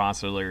come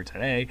across earlier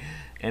today,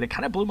 and it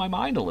kind of blew my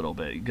mind a little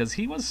bit because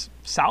he was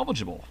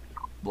salvageable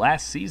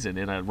last season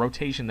in a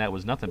rotation that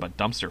was nothing but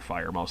dumpster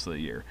fire most of the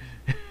year.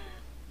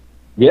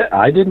 Yeah,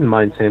 I didn't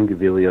mind Sam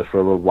Gaviglio for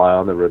a little while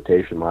on the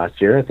rotation last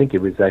year. I think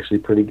it was actually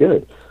pretty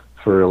good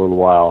for a little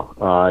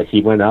while.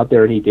 He went out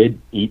there and he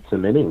did eat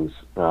some innings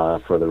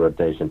for the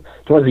rotation.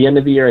 Towards the end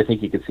of the year, I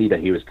think you could see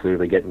that he was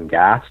clearly getting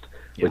gassed,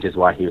 which is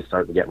why he was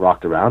starting to get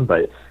rocked around.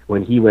 But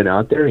when he went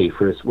out there, he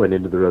first went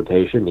into the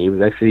rotation. He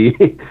was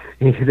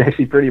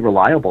actually pretty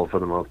reliable for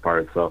the most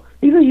part. So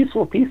he's a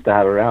useful piece to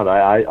have around.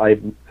 I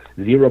have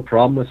zero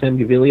problem with Sam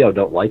Gaviglio. I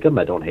don't like him.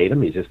 I don't hate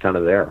him. He's just kind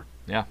of there.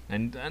 Yeah,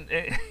 and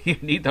you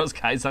need those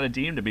guys on a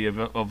team to be of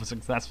a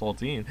successful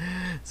team.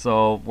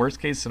 So worst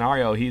case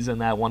scenario, he's in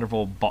that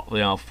wonderful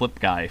flip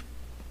guy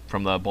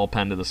from the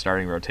bullpen to the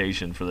starting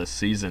rotation for this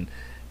season.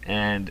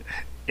 And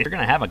if you're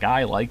going to have a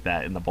guy like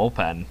that in the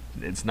bullpen,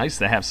 it's nice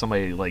to have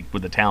somebody like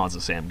with the talents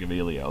of Sam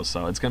Gaviglio.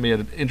 So it's going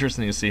to be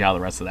interesting to see how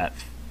the rest of that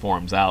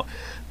forms out.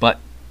 But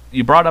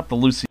you brought up the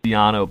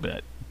Luciano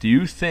bit. Do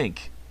you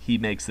think he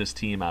makes this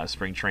team out of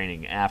spring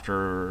training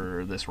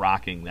after this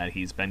rocking that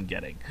he's been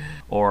getting?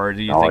 Or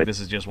do you think this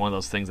is just one of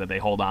those things that they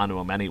hold on to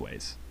him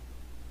anyways?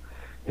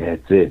 Yeah,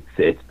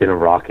 it's been a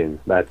rocking.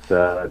 That's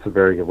a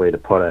very good way to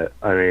put it.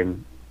 I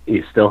mean,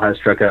 he still has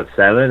struck out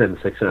 7 and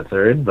 6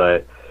 1/3,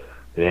 but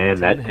man,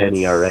 that 10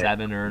 ERA,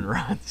 7 earned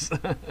runs.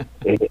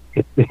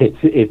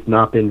 it's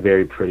not been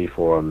very pretty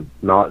for him.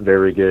 Not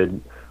very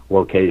good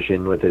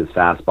location with his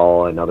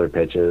fastball and other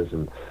pitches,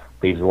 and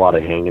leaves a lot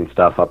of hanging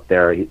stuff up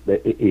there.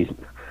 He's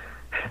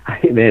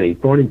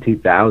born in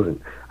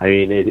 2000. I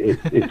mean,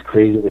 it's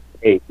crazy.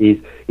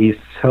 He's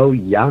so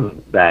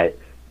young that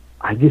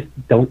I just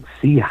don't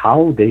see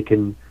how they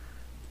can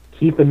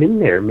keep him in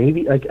there.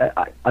 Maybe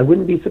I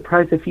wouldn't be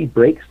surprised if he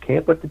breaks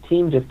camp with the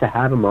team just to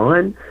have him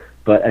on.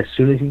 But as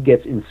soon as he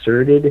gets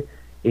inserted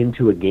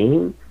into a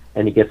game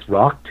and he gets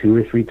rocked 2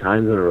 or 3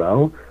 times in a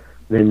row,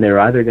 then they're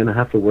either going to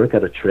have to work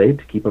out a trade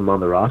to keep him on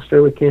the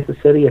roster with Kansas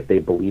City if they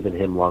believe in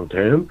him long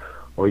term,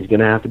 or he's going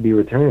to have to be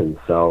returned.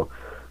 So,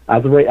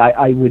 as a way,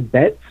 I would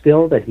bet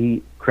still that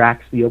he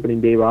cracks the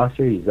opening day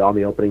roster. He's on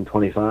the opening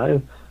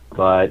 25,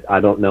 but I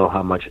don't know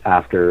how much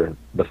after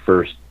the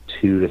first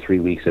 2 to 3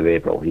 weeks of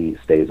April he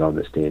stays on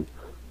this team.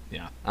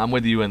 Yeah, I'm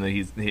with you in that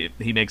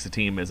he makes the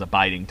team as a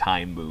biding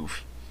time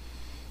move.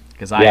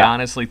 Because I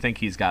honestly think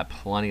he's got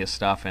plenty of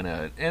stuff in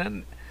it.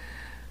 And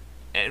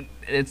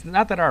it's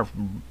not that our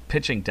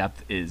pitching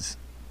depth is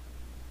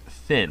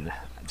thin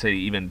to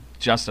even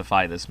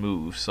justify this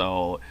move.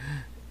 So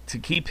to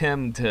keep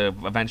him, to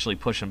eventually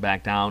push him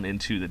back down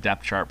into the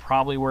depth chart,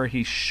 probably where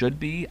he should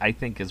be, I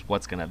think is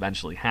what's going to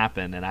eventually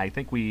happen. And I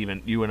think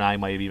you and I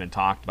might have even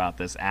talked about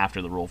this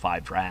after the Rule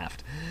 5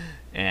 draft.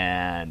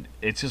 And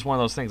it's just one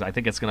of those things. I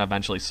think it's going to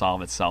eventually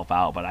solve itself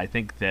out. But I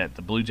think that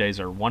the Blue Jays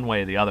are one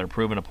way or the other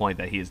proving a point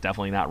that he is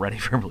definitely not ready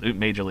for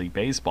Major League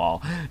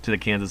Baseball to the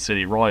Kansas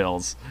City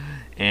Royals.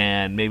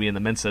 And maybe in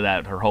the midst of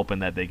that, are hoping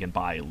that they can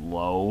buy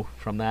low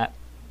from that,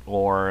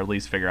 or at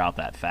least figure out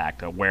that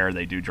fact of where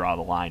they do draw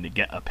the line to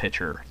get a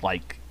pitcher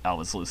like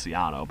Elvis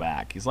Luciano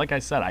back. He's, like I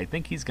said, I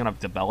think he's going to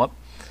develop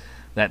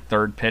that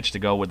third pitch to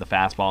go with the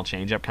fastball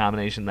changeup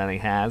combination that he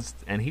has,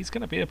 and he's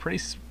going to be a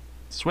pretty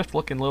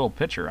swift-looking little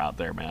pitcher out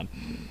there, man.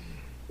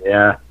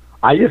 Yeah,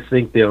 I just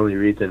think the only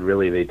reason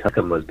really they took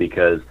him was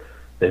because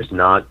there's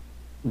not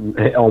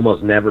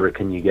almost never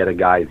can you get a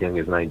guy as young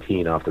as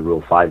 19 off the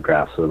Rule 5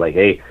 draft. So like,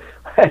 hey,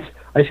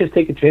 let's just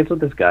take a chance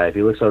with this guy. If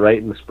he looks all right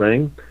in the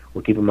spring,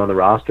 we'll keep him on the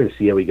roster,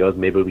 see how he goes.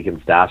 Maybe we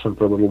can stash him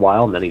for a little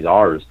while, and then he's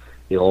ours.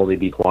 He'll only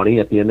be 20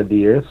 at the end of the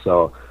year,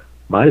 so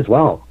might as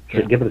well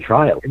give it a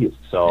try at least.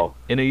 So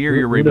in a year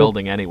you're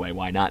rebuilding anyway.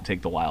 Why not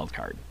take the wild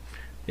card?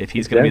 If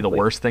he's going to be the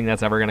worst thing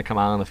that's ever going to come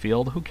out on the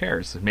field, who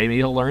cares? Maybe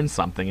he'll learn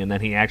something, and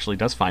then he actually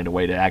does find a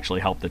way to actually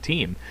help the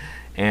team.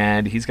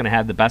 And he's going to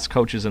have the best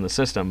coaches in the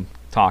system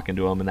talking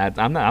to him, and that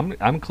I'm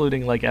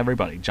including like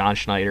everybody, John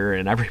Schneider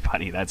and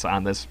everybody that's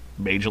on this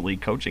Major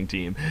League coaching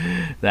team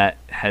that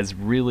has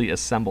really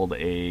assembled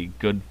a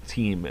good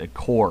team, a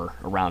core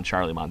around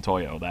Charlie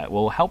Montoyo that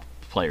will help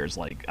players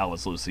like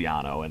Ellis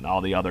Luciano and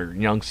all the other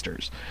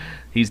youngsters.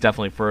 He's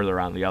definitely further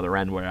on the other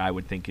end, where I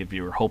would think if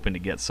you were hoping to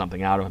get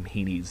something out of him,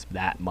 he needs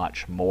that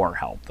much more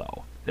help,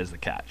 though, is the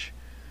catch.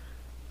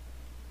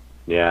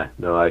 Yeah,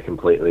 no, I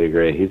completely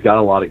agree. He's got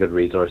a lot of good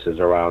resources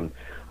around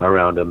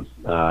him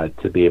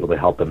to be able to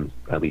help him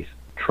at least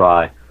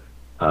try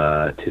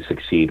to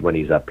succeed when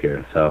he's up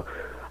here. So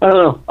I don't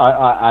know.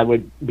 I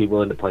would be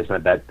willing to place my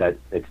bet that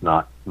it's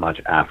not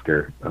much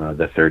after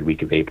the third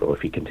week of April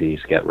if he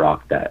continues to get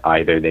rocked, that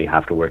either they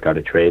have to work out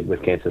a trade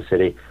with Kansas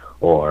City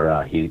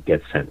or he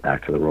gets sent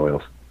back to the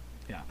Royals.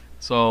 Yeah.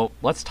 So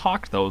let's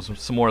talk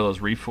some more of those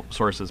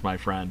resources, my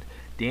friend.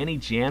 Danny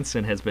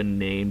Jansen has been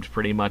named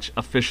pretty much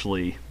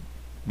officially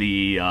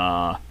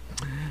the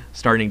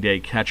starting day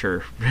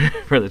catcher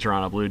for the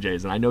Toronto Blue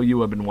Jays, and I know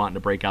you have been wanting to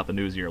break out the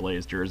news of your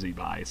latest jersey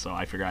by, so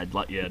I figured I'd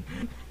let you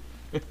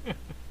in.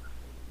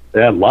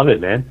 Yeah, I love it,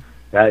 man.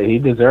 He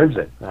deserves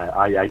it.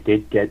 I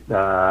did get,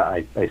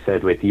 I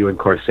said with you and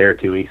Corsair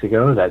 2 weeks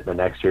ago that the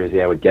next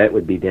jersey I would get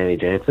would be Danny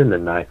Jansen,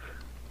 and I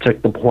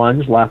took the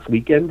plunge last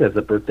weekend as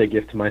a birthday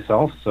gift to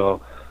myself.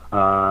 So,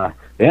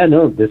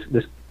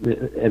 this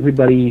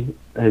everybody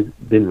has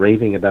been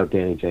raving about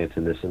Danny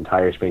Jansen this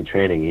entire spring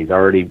training. He's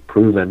already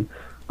proven.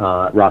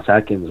 Ross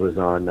Atkins was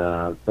on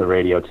the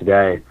radio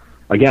today,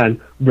 again,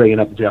 bringing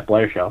up the Jeff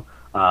Blair show.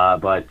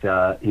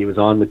 But he was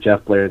on with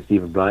Jeff Blair and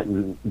Stephen Blunt,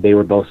 and they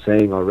were both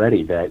saying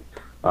already that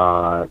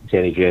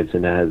Danny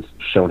Jansen has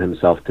shown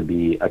himself to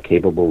be a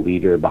capable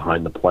leader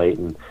behind the plate,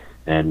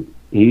 and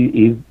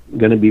he's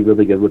going to be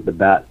really good with the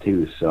bat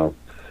too. So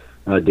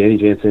Danny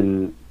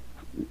Jansen,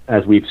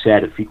 as we've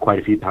said quite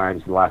a few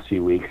times in the last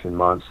few weeks and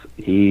months,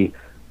 he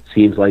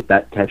seems like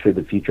that catcher of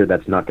the future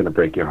that's not going to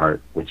break your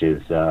heart, which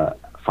is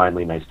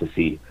finally nice to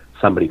see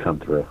somebody come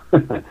through.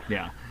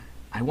 Yeah.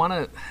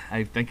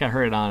 I think I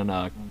heard it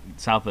on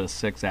South of the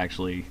Six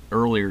actually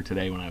earlier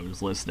today when I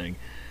was listening.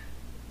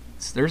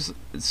 There's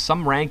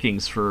some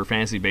rankings for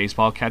fantasy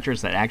baseball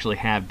catchers that actually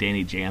have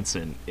Danny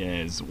Jansen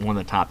as one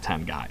of the top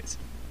 10 guys.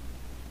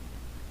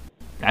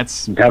 That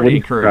pretty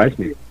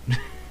encouraging. Me.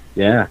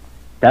 Yeah,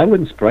 that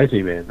wouldn't surprise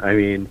me, man. I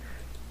mean,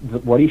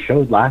 what he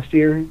showed last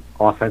year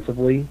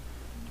offensively,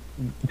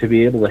 to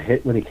be able to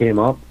hit when he came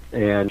up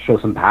and show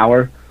some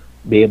power,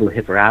 be able to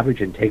hit for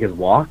average and take his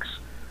walks.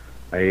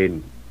 I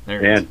mean,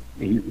 man,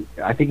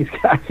 I think he's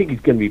going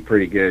to be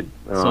pretty good.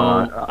 So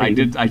I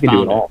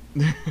found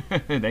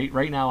it.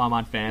 Right now I'm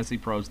on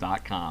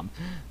fantasypros.com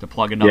to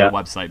plug another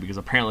website because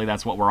apparently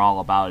that's what we're all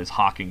about, is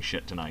hawking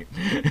shit tonight.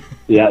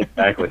 Yeah,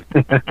 exactly.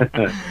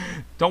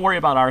 Don't worry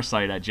about our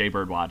site at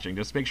Jbirdwatching.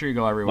 Just make sure you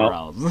go everywhere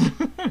else.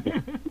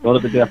 Go to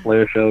the Jeff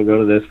Blair show. Go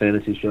to this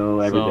fantasy show.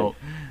 Everything.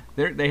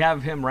 So they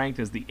have him ranked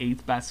as the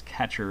 8th best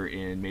catcher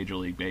in Major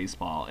League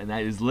Baseball, and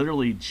that is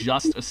literally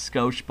just a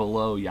skosh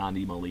below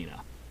Yandy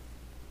Molina.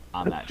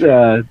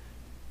 That's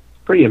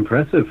pretty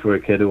impressive for a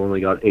kid who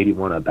only got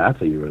 81 at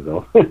bats a year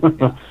ago.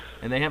 Yeah.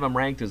 And they have him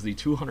ranked as the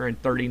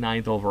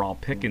 239th overall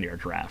pick in your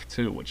draft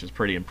too, which is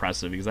pretty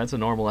impressive because that's a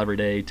normal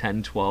everyday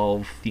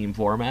 10-12 team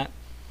format.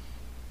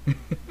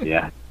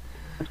 Yeah,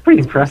 that's pretty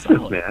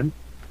impressive, man.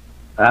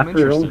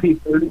 After only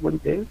 31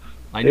 games,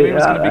 I knew he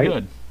was going to be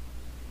good.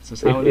 It's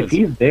just how it is. If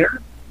he's there,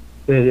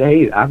 then,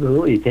 hey,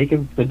 absolutely take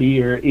him to be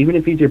even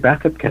if he's your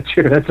backup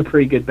catcher, that's a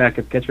pretty good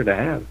backup catcher to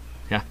have.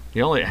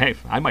 Yeah,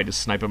 I might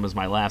just snipe him as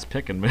my last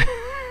pick, and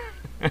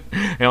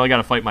I only got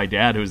to fight my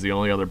dad, who's the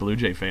only other Blue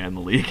Jay fan in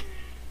the league.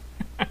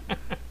 I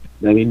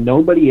mean,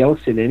 nobody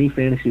else in any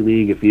fantasy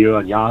league, if you're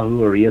on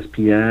Yahoo or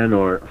ESPN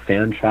or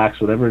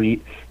Fantrax, whatever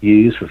you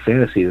use for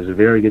fantasy, there's a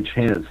very good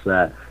chance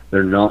that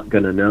they're not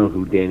going to know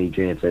who Danny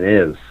Jansen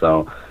is.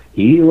 So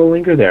he will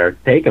linger there.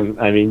 Take him.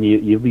 I mean,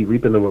 you'll be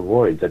reaping the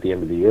rewards at the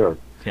end of the year.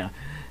 Yeah,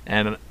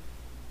 and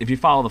if you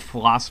follow the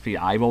philosophy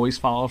I've always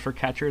followed for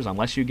catchers,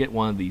 unless you get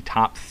one of the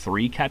top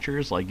 3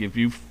 catchers, like if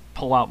you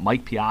pull out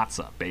Mike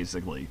Piazza,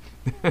 basically,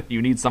 you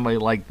need somebody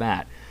like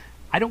that.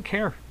 I don't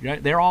care.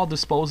 They're all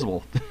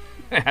disposable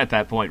at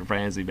that point for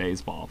fantasy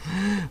baseball.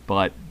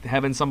 But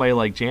having somebody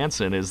like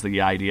Jansen is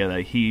the idea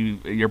that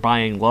you're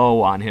buying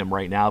low on him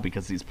right now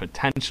because his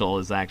potential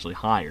is actually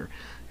higher.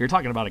 You're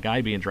talking about a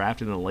guy being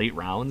drafted in the late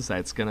rounds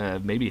that's going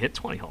to maybe hit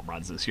 20 home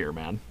runs this year,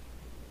 man.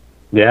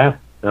 Yeah,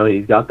 no,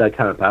 he's got that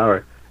kind of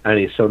power. And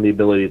he's shown the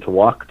ability to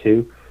walk,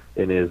 too,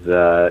 in his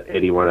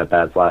 81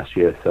 at-bats last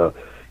year. So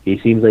he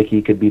seems like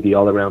he could be the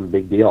all-around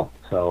big deal.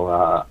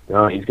 So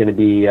he's going to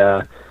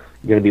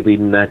be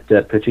leading that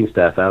pitching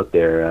staff out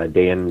there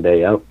day in and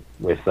day out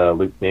with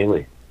Luke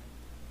Maile.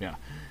 Yeah.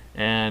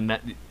 And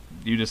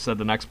you just said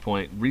the next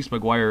point. Reese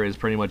McGuire is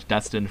pretty much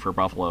destined for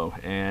Buffalo.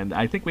 And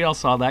I think we all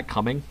saw that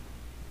coming.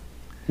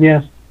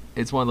 Yeah.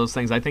 It's one of those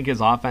things. I think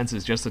his offense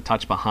is just a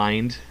touch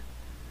behind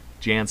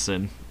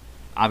Jansen.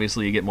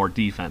 Obviously, you get more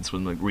defense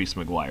with Reese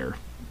McGuire,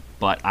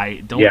 but I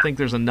don't think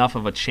there's enough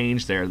of a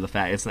change there. The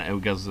fact it's not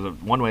because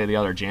one way or the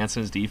other,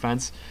 Jansen's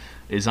defense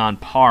is on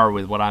par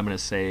with what I'm going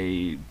to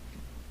say,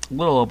 a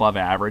little above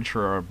average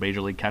for a major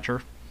league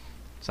catcher.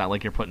 It's not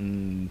like you're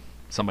putting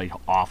somebody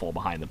awful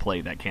behind the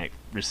plate that can't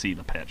receive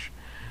a pitch.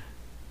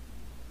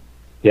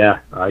 Yeah,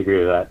 I agree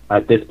with that.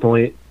 At this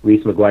point,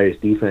 Reese McGuire's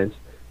defense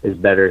is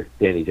better.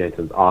 Danny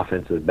Jansen's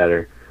offense is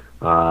better,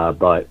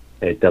 but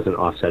it doesn't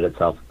offset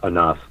itself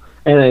enough.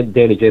 And then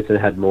Danny Jansen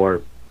had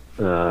more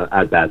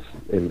at-bats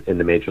in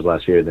the majors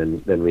last year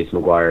than Reese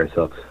McGuire.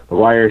 So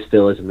McGuire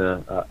still isn't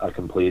a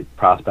complete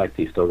prospect.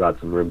 He's still got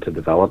some room to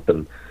develop.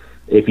 And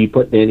if you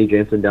put Danny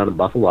Jansen down in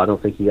Buffalo, I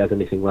don't think he has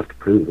anything left to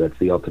prove. That's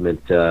the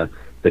ultimate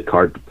the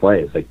card to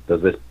play. It's like,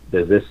 does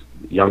this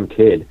young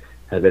kid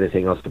have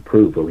anything else to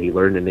prove? Will he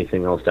learn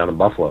anything else down in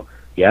Buffalo?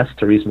 Yes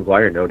to Reese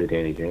McGuire, no to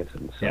Danny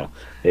Jansen. So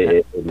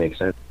yeah. it makes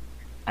sense.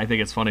 I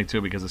think it's funny,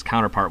 too, because his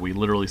counterpart, we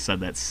literally said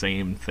that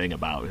same thing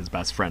about his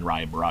best friend,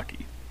 Ryan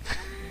Borucki.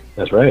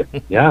 That's right.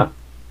 Yeah.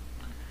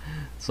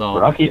 So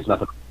Borucki's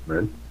nothing to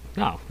learn.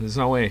 No, there's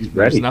no way.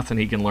 There's nothing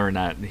he can learn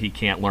that he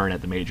can't learn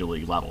at the major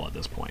league level at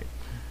this point.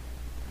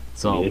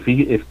 So I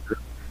mean, if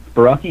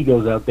Borucki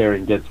goes out there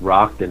and gets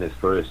rocked in his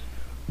first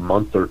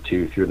month or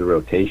two through the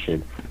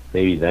rotation,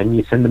 maybe then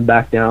you send him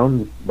back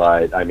down.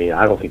 But I mean,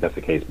 I don't think that's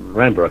the case.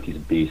 Ryan Borucki's a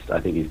beast.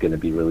 I think he's going to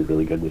be really,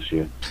 really good this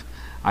year.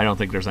 I don't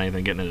think there's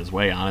anything getting in his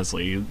way,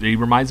 honestly. He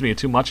reminds me of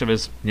too much of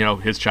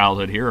his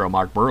childhood hero,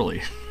 Mark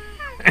Burley.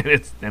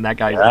 and that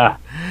guy,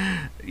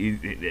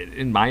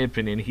 in my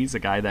opinion, he's a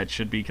guy that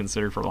should be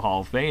considered for the Hall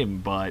of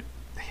Fame, but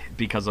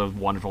because of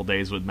wonderful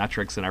days with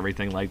metrics and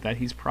everything like that,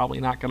 he's probably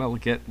not going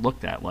to get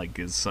looked at like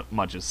as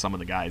much as some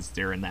of the guys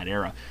there in that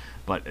era.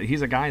 But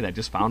he's a guy that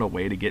just found a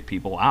way to get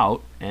people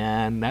out,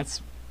 and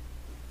that's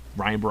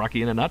Ryan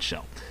Borucki in a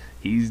nutshell.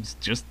 He's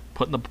just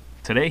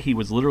today he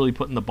was literally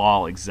putting the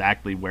ball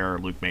exactly where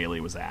Luke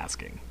Maile was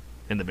asking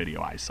in the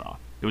video I saw.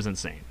 It was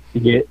insane.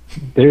 Yeah,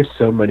 there's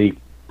so many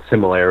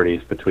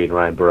similarities between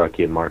Ryan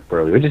Borucki and Mark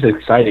Burley, which is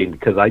exciting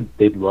because I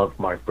did love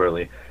Mark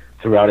Burley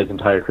throughout his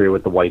entire career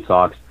with the White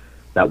Sox,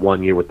 that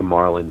 1 year with the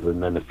Marlins,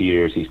 and then the few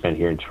years he spent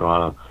here in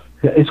Toronto.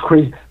 It's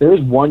crazy. There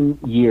was 1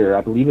 year,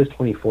 I believe it was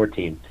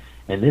 2014,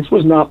 and this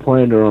was not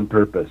planned or on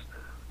purpose.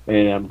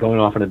 And I'm going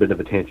off on a bit of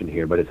a tangent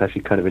here, but it's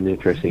actually kind of an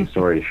interesting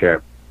story to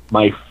share.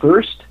 My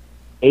first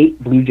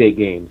 8 Blue Jay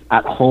games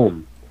at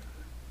home,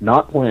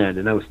 not planned,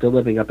 and I was still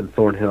living up in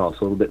Thornhill,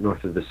 so a little bit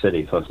north of the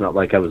city, so it's not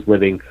like I was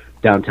living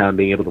downtown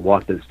being able to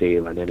walk to the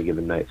stadium on any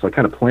given night. So I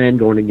kind of planned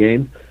going to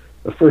games.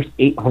 The first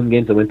 8 home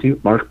games I went to,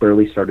 Mark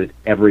Burley started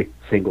every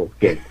single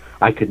game.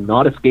 I could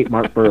not escape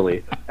Mark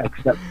Burley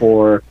except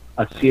for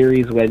a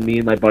series when me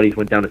and my buddies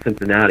went down to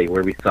Cincinnati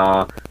where we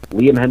saw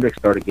Liam Hendriks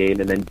start a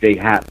game and then Jay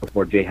Happ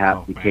before Jay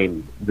Happ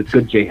became the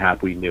good Jay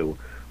Happ we knew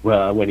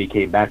when he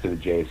came back to the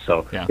Jays.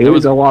 So it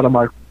was a lot of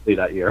Mark Burley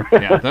that year.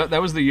 Yeah,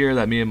 that was the year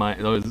that me and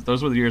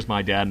those were the years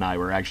my dad and I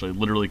were actually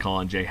literally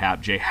calling Jay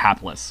Happ Jay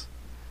Hapless.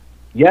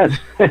 Yes.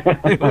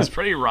 It was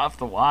pretty rough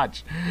to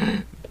watch.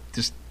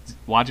 Just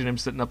watching him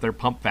sitting up there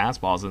pump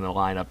fastballs in the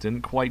lineup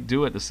didn't quite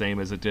do it the same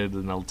as it did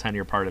in the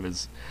tenure part of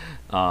his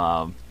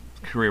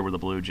career with the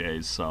Blue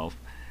Jays. So,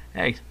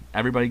 hey,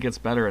 everybody gets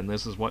better, and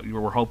this is what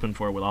we're hoping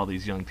for with all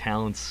these young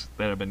talents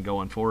that have been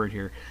going forward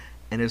here.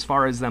 And as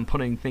far as them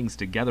putting things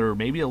together,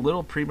 maybe a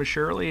little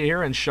prematurely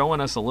here and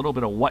showing us a little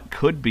bit of what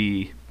could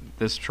be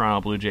this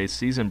Toronto Blue Jays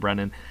season,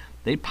 Brendan,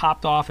 they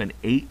popped off an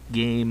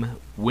 8-game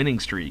winning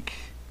streak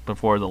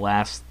before the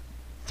last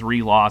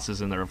 3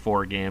 losses in their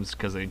 4 games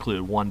because they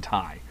included 1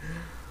 tie.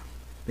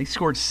 They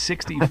scored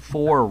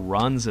 64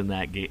 runs in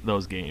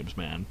those games,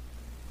 man.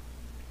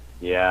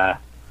 Yeah.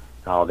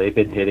 Oh, they've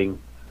been hitting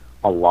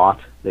a lot.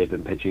 They've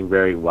been pitching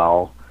very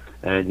well.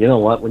 And you know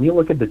what? When you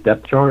look at the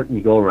depth chart and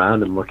you go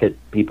around and look at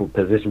people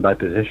position by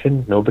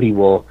position, nobody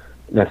will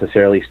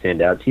necessarily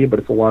stand out to you, but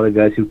it's a lot of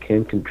guys who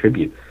can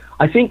contribute.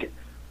 I think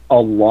a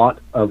lot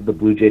of the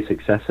Blue Jays'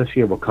 success this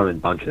year will come in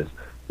bunches.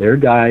 There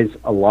are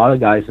a lot of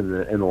guys in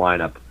the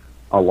lineup,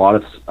 a lot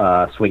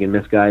of swing and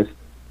miss guys.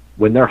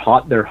 When they're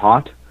hot, they're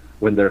hot.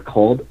 When they're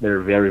cold, they're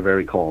very,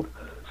 very cold.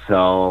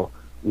 So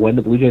when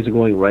the Blue Jays are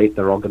going right,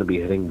 they're all going to be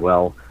hitting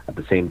well at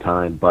the same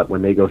time. But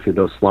when they go through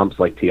those slumps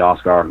like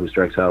Teoscar, who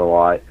strikes out a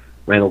lot,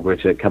 Randall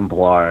Grichuk, Kevin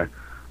Pillar,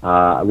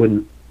 I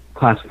wouldn't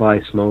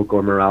classify Smoke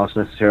or Morales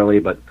necessarily,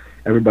 but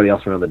everybody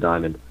else around the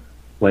diamond.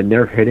 When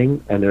they're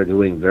hitting and they're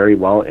doing very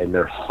well and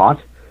they're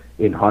hot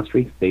in hot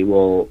streaks,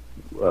 they'll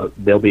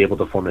be able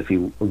to form a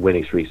few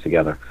winning streaks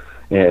together,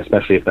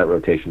 especially if that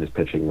rotation is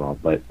pitching well.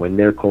 But when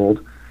they're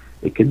cold,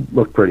 it could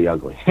look pretty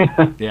ugly.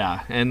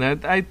 Yeah, and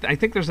I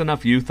think there's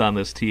enough youth on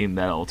this team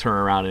that'll turn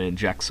around and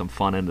inject some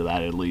fun into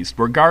that at least,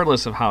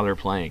 regardless of how they're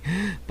playing.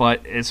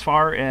 But as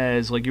far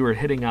as, like you were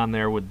hitting on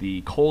there with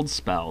the cold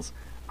spells,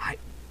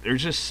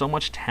 there's just so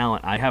much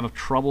talent. I have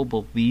trouble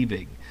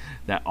believing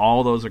that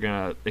all those are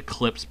going to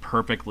eclipse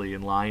perfectly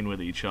in line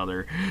with each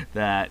other,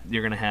 that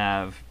you're going to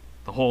have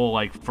the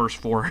whole first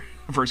quarter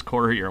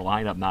of your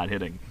lineup not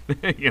hitting.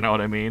 You know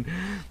what I mean?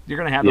 You're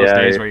going to have those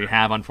days where you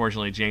have,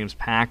 unfortunately, James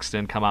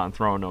Paxton come out and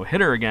throw a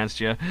no-hitter against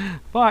you.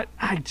 But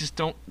I just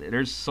don't –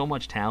 there's so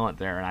much talent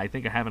there. And I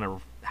think having a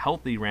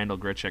healthy Randall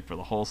Grichuk for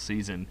the whole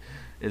season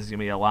is going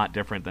to be a lot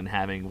different than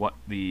having what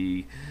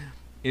the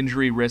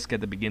injury risk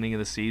at the beginning of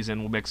the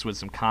season mixed with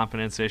some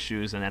confidence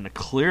issues and then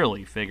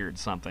clearly figured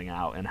something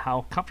out and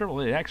how comfortable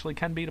it actually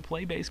can be to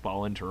play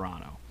baseball in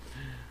Toronto.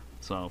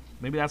 So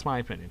maybe that's my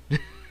opinion.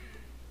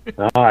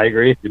 No, I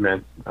agree with you,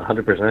 man.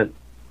 100%.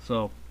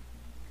 So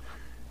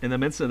in the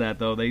midst of that,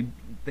 though,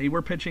 they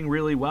were pitching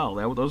really well.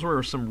 Those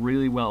were some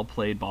really well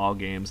played ball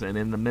games, and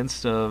in the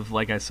midst of,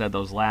 like I said,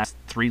 those last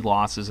 3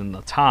 losses in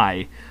the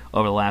tie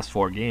over the last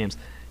 4 games,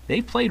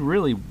 they played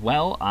really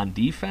well on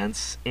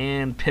defense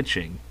and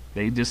pitching.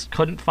 They just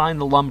couldn't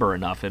find the lumber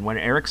enough, and when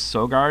Eric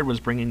Sogard was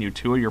bringing you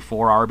 2 of your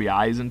 4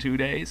 RBIs in 2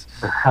 days,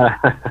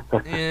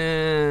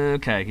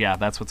 okay, yeah,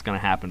 that's what's going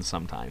to happen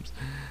sometimes.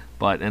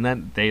 And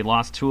then they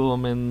lost 2 of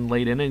them in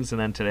late innings, and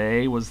then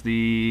today was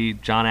the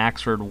John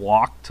Axford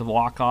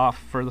walk off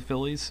for the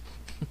Phillies.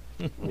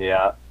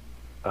 Yeah.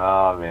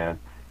 Oh, man.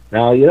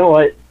 Now, you know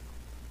what?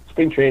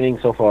 Spring training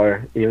so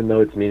far, even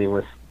though it's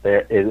meaningless,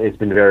 it's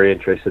been very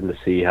interesting to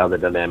see how the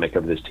dynamic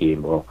of this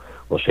team will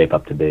shape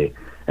up to be.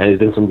 And there's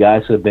been some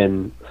guys who have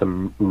been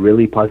some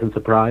really pleasant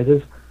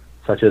surprises,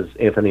 such as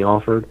Anthony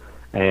Alford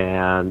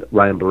and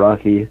Ryan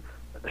Baraki,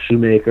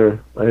 Shoemaker.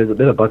 There's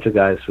been a bunch of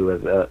guys who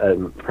have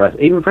impressed.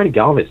 Even Freddie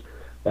Galvis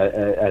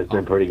has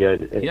been pretty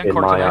good in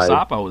my eyes.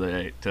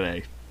 Sapo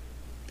today.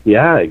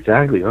 Yeah,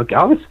 exactly.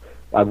 Galvis,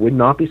 I would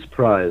not be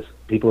surprised.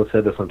 People have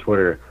said this on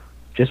Twitter.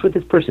 Just with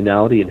his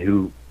personality and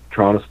who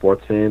Toronto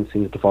sports fans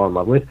seems to fall in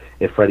love with,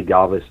 if Freddie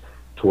Galvis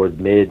towards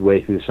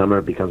midway through the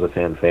summer becomes a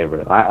fan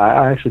favorite.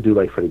 I actually do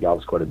like Freddie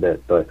Galvis quite a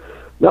bit. But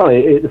no,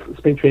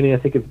 spring training I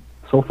think has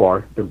so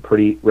far been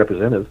pretty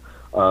representative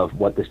of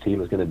what this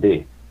team is going to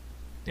be.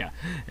 Yeah,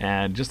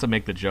 and just to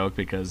make the joke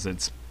because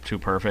it's too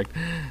perfect,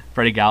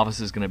 Freddie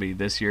Galvis is going to be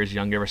this year's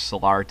Younger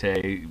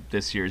Solarte,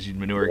 this year's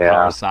Minoru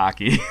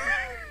Kawasaki.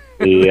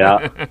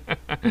 Yeah.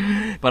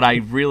 But I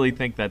really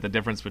think that the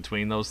difference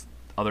between those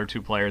other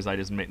 2 players I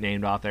just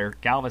named out there,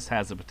 Galvis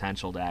has the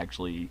potential to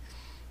actually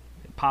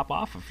pop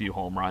off a few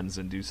home runs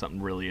and do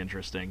something really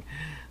interesting.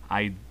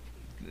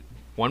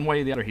 One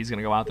way or the other, he's going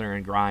to go out there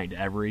and grind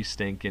every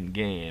stinking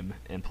game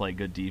and play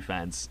good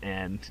defense.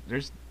 And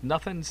there's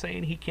nothing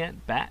saying he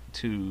can't bat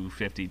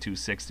 250,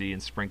 260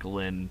 and sprinkle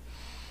in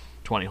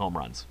 20 home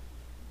runs.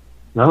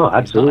 No,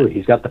 absolutely.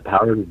 He's got the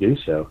power to do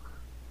so.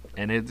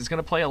 And it's going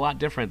to play a lot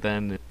different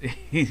than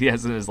he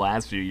has in his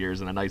last few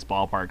years in a nice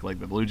ballpark like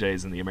the Blue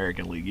Jays in the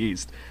American League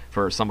East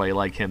for somebody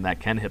like him that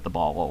can hit the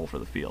ball all over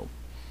the field.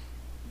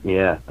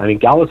 Yeah. I mean,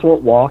 Galvis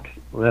won't walk.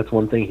 That's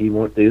one thing he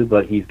won't do,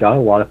 but he's got a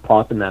lot of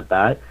pop in that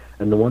bat.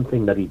 And the one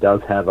thing that he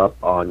does have up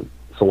on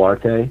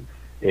Solarte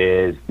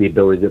is the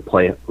ability to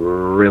play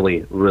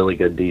really, really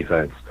good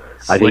defense.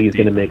 I think he's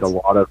going to make a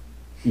lot of...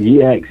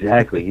 Yeah,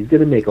 exactly. He's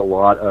going to make a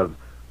lot of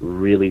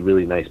really,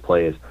 really nice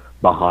plays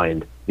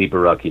behind the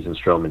Barakis and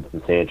Stromans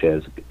and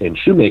Sanchez and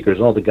Shoemakers,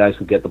 all the guys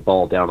who get the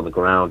ball down on the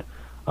ground.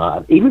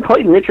 Even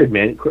Clayton Richard,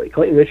 man.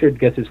 Clayton Richard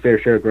gets his fair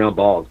share of ground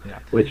balls,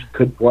 which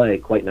could play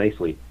quite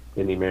nicely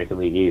in the American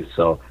League East.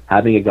 So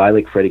having a guy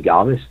like Freddie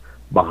Galvis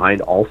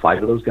behind all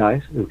 5 of those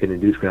guys who can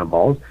induce ground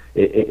balls,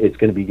 it's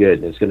going to be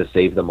good. It's going to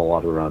save them a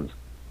lot of runs.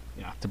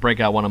 Yeah, to break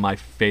out one of my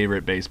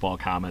favorite baseball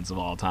comments of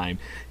all time,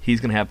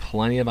 he's going to have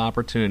plenty of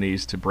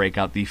opportunities to break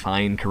out the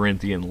fine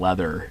Corinthian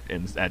leather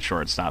at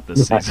shortstop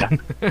this season.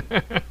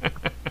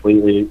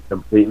 Completely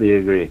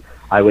agree.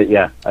 I would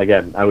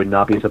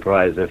not be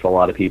surprised if a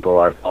lot of people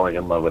are falling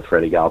in love with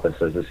Freddie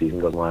Galvis as the season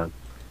goes on.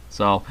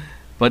 So,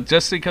 but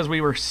just because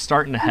we were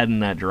starting to head in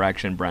that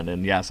direction,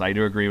 Brendan, yes, I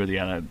do agree with you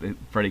that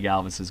Freddie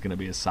Galvis is going to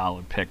be a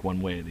solid pick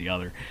one way or the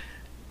other.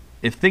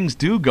 If things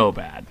do go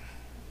bad,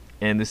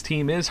 and this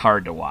team is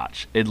hard to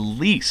watch, at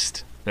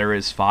least there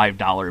is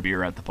 $5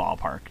 beer at the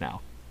ballpark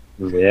now.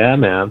 Yeah,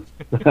 man.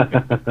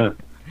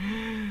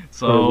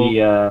 So,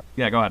 yeah,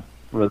 go ahead.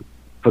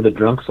 For the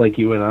drunks like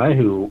you and I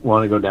who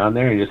want to go down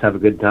there and just have a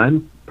good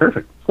time,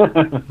 perfect.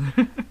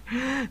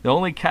 The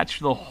only catch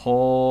the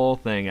whole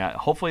thing,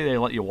 hopefully they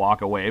let you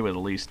walk away with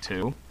at least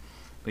 2,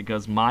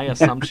 because my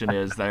assumption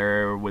is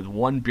they're with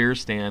one beer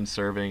stand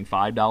serving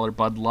 $5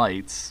 Bud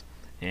Lights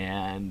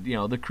and,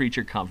 the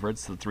creature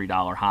comforts, the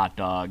 $3 hot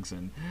dogs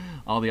and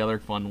all the other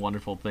fun,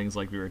 wonderful things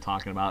like we were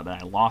talking about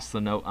that I lost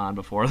the note on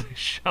before the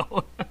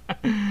show.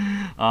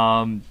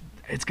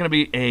 It's going to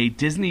be a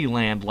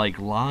Disneyland-like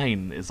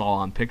line is all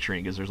I'm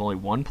picturing, because there's only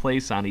one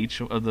place on each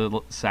of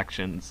the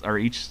sections, or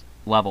each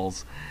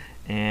levels,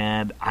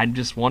 and I'm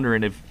just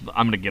wondering if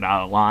I'm going to get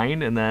out of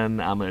line, and then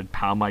I'm going to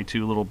pound my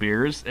 2 little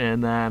beers,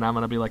 and then I'm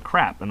going to be like,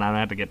 crap, and I'm going to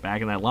have to get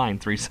back in that line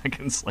 3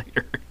 seconds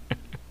later.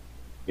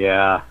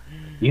 Yeah.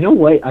 You know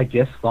what I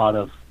just thought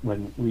of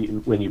when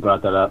you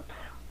brought that up?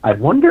 I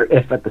wonder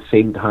if at the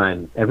same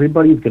time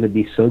everybody's going to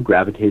be so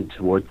gravitated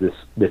towards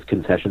this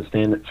concession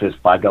stand that says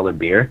 $5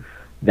 beer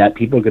that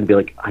people are going to be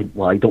like, I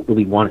don't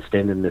really want to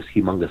stand in this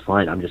humongous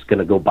line. I'm just going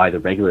to go buy the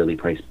regularly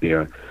priced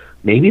beer.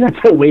 Maybe that's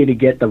a way to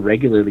get the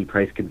regularly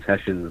priced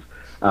concessions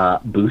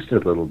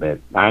boosted a little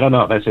bit. I don't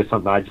know. That's just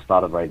something I just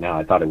thought of right now.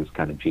 I thought it was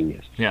kind of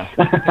genius. Yeah.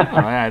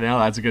 I know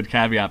that's a good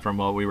caveat from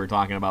what we were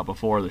talking about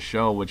before the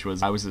show, which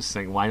was I was just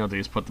saying, why don't they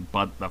just put the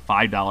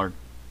 $5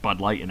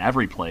 Bud Light in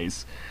every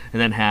place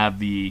and then have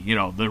the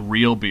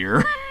real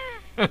beer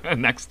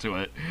next to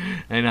it?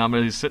 And I'm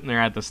just sitting there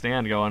at the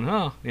stand going,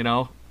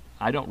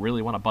 I don't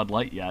really want a Bud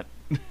Light yet.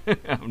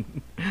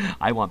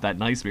 I want that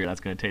nice beer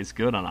that's going to taste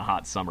good on a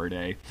hot summer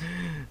day.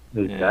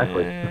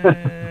 Exactly.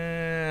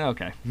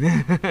 Okay.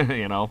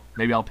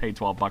 Maybe I'll pay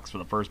 $12 for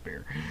the first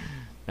beer,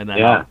 and then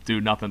Yeah. I'll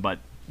do nothing but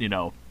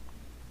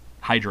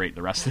hydrate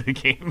the rest of the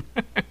game.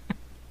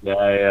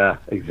 Yeah,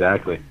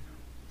 exactly.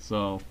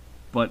 So,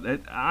 but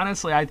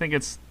honestly, I think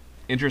it's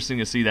interesting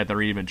to see that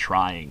they're even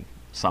trying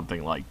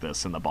something like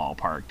this in the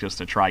ballpark, just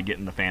to try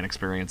getting the fan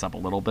experience up a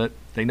little bit.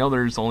 They know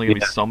there's only going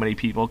to be so many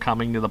people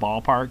coming to the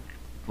ballpark,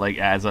 like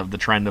as of the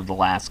trend of the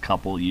last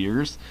couple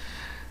years.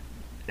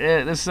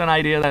 This is an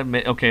idea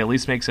that, at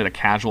least makes it a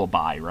casual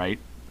buy, right?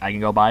 I can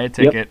go buy a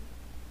ticket,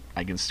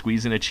 I can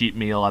squeeze in a cheap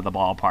meal at the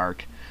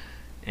ballpark,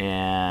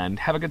 and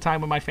have a good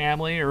time with my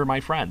family or my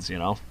friends,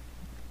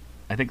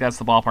 I think that's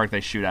the ballpark they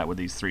shoot at with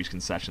these 3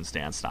 concession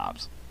stand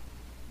stops.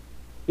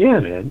 Yeah,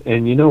 man.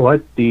 And you know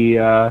what?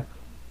 The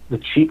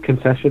cheap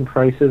concession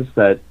prices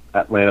that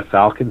Atlanta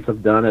Falcons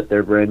have done at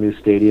their brand new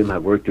stadium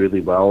have worked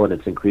really well, and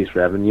it's increased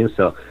revenue.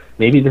 So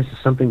maybe this is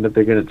something that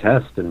they're going to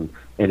test and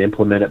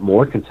implement at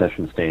more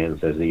concession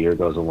stands as the year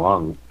goes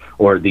along,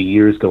 or the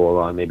years go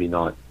along. Maybe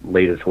not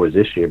later towards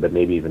this year, but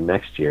maybe even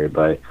next year.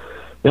 But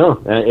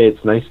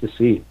it's nice to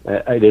see.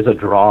 It is a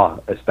draw,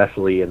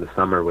 especially in the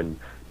summer when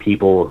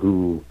people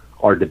who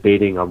are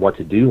debating on what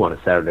to do on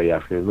a Saturday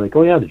afternoon, like,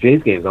 oh yeah, the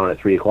Jays game's on at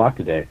 3:00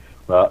 today.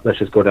 Well, let's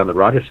just go down to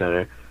Rogers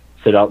Center,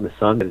 sit out in the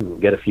sun,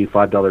 and get a few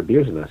 $5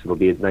 beers in us. It'll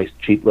be a nice,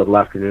 cheap little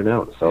afternoon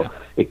out. So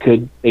It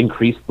could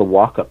increase the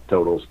walk-up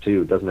totals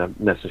too. It doesn't have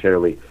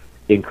necessarily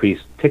increase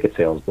ticket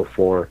sales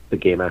before the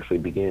game actually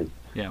begins.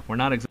 Yeah, we're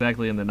not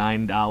exactly in the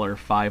 $9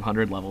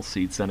 500 level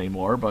seats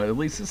anymore, but at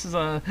least this is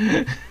a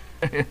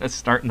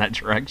start in that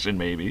direction,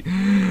 maybe.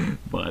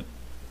 But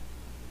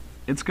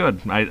it's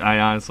good. I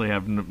honestly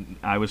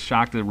I was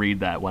shocked to read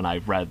that when I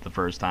read the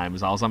first time.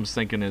 All I'm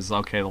thinking is,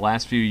 okay, the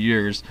last few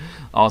years,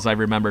 all I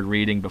remembered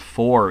reading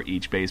before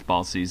each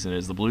baseball season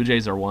is the Blue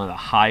Jays are one of the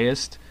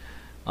highest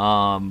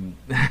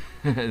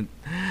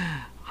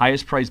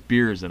highest priced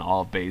beers in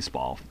all of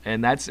baseball,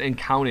 and that's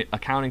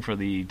accounting for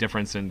the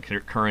difference in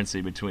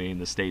currency between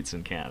the States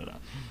and Canada.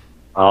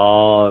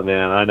 Oh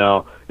man, I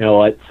know. You know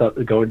what?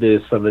 Going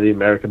to some of the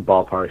American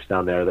ballparks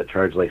down there that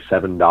charge like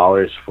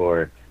 $7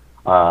 for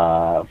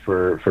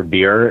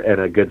beer,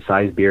 and a good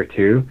sized beer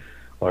too,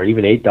 or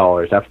even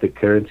 $8 after the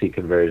currency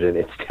conversion.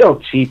 It's still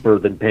cheaper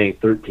than paying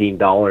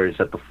 $13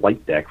 at the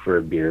flight deck for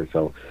a beer.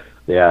 So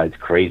yeah, it's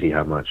crazy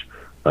how much.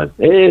 But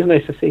it is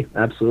nice to see.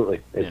 Absolutely.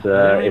 It's they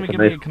don't even it's give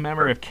me a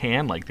commemorative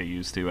can like they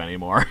used to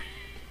anymore.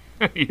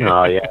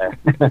 Oh yeah.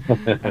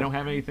 I don't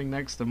have anything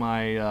next to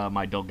my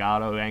my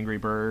Delgado Angry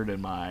Bird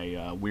and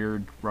my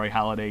weird Roy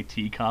Halladay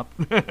teacup.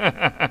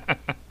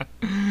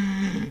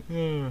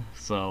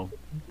 So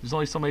there's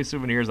only so many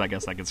souvenirs I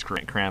guess I could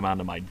cram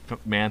onto my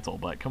mantle.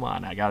 But come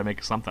on, I got to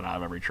make something out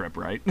of every trip,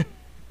 right?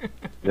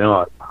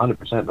 No,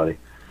 100%, buddy.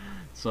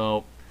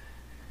 So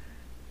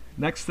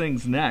next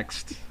thing's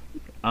next.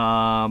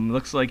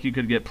 Looks like you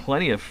could get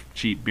plenty of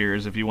cheap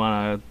beers if you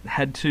want to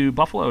head to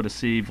Buffalo to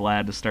see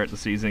Vlad to start the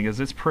season,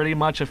 because it's pretty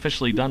much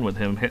officially done with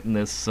him hitting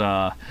this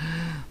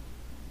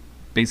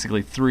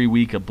basically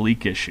 3-week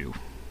oblique issue.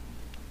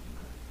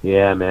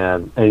 Yeah,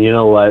 man. And you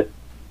know what?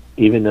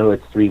 Even though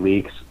it's 3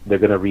 weeks, they're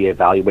going to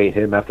reevaluate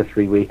him after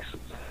 3 weeks.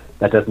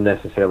 That doesn't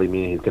necessarily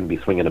mean he's going to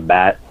be swinging a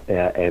bat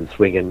and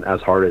swinging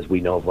as hard as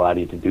we know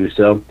Vladdy to do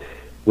so.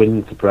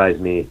 Wouldn't surprise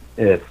me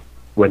if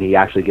when he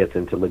actually gets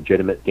into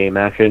legitimate game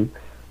action,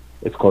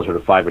 it's closer to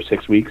 5 or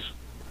 6 weeks.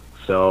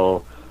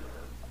 So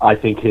I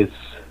think his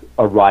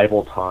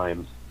arrival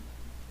time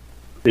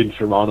in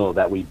Toronto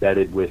that we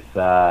betted with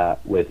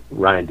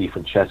Ryan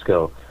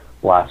DiFrancesco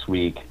last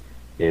week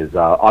is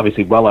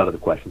obviously well out of the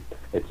question.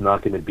 It's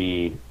not going to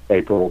be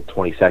April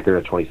 22nd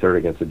or 23rd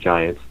against the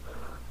Giants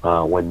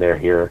when they're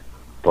here.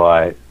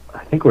 But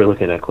I think we're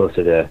looking at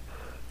closer to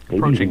maybe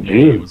approaching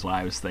June. May was what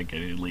I was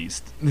thinking, at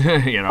least.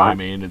 You know what I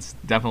mean? It's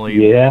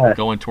definitely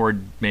going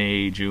toward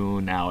May,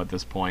 June now at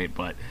this point.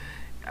 But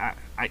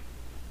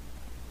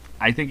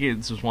I think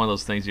it's just one of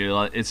those things.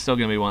 It's still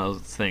going to be one of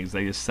those things.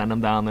 They just send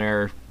them down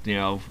there,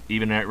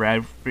 even at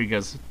red,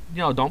 because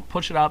don't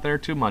push it out there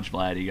too much,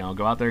 Vlad.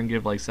 Go out there and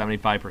give like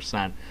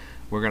 75%.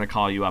 We're going to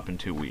call you up in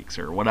 2 weeks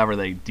or whatever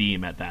they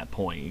deem at that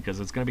point, because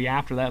it's going to be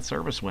after that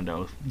service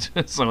window.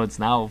 So it's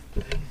now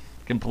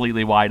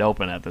completely wide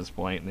open at this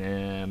point,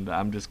 and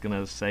I'm just going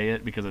to say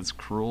it because it's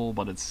cruel,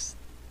 but it's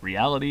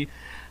reality.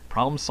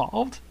 Problem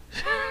solved?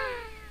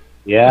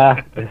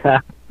 Yeah.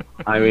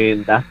 I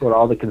mean, that's what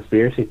all the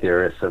conspiracy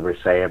theorists were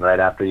saying right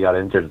after he got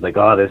injured. It's like,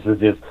 oh,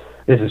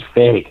 this is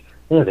fake.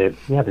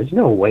 There's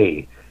no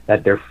way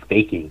that they're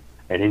faking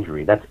an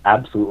injury. That's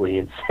absolutely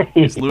insane.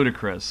 It's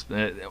ludicrous.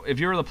 If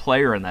you're the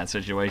player in that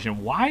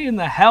situation, why in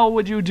the hell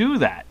would you do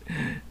that?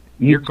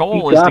 Your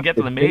goal is to get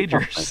to the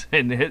majors,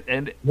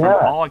 and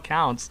from all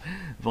accounts,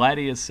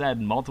 Vladdy has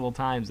said multiple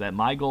times that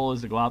my goal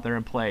is to go out there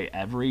and play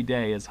every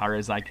day as hard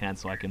as I can,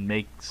 so I can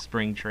make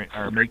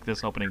make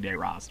this opening day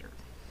roster.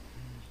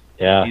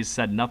 Yeah, he's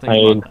said nothing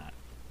about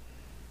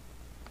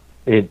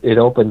that. It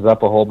opens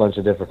up a whole bunch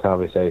of different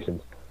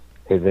conversations.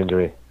 His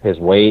injury, his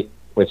weight,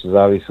 which is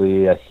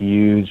obviously a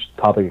huge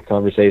topic of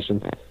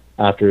conversation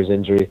after his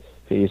injury.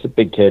 He's a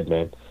big kid,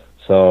 man.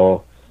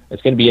 So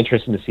it's going to be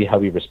interesting to see how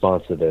he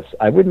responds to this.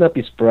 I would not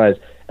be surprised.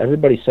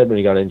 Everybody said when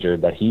he got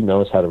injured that he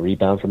knows how to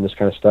rebound from this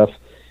kind of stuff.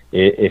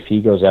 If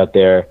he goes out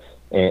there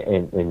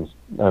and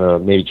I don't know,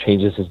 maybe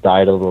changes his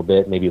diet a little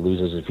bit, maybe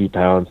loses a few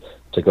pounds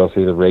to go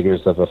through the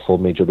rigors of a full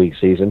major league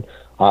season,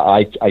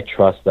 I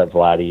trust that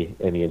Vladdy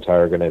and the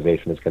entire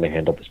organization is going to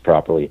handle this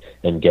properly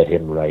and get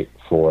him right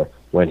for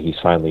when he's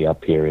finally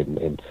up here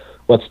in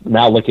what's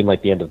now looking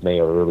like the end of May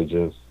or early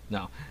June.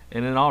 No.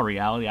 And in all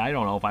reality, I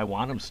don't know if I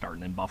want him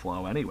starting in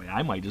Buffalo anyway.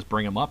 I might just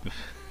bring him up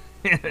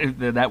if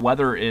that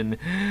weather in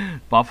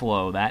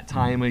Buffalo that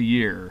time of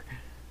year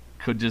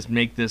could just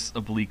make this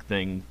oblique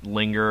thing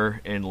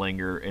linger and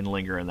linger and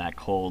linger in that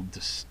cold,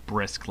 just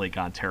brisk Lake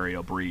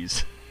Ontario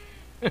breeze.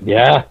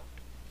 Yeah.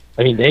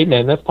 I mean, hey,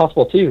 man, that's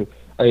possible too.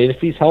 I mean, if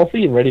he's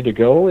healthy and ready to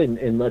go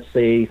in let's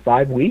say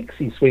 5 weeks,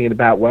 he's swinging the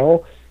bat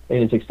well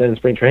in his extended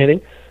spring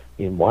training,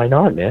 I mean, why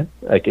not, man?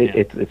 Like,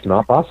 it's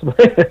not possible.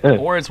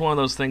 Or it's one of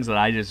those things that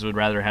I just would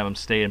rather have him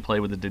stay and play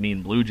with the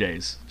Dunedin Blue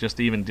Jays, just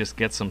to even just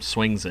get some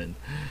swings in.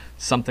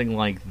 Something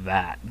like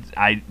that.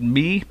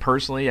 Me,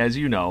 personally, as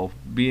you know,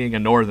 being a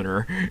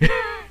northerner,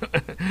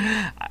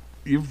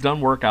 you've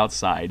done work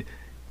outside.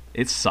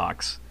 It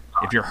sucks.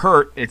 If you're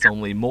hurt, it's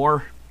only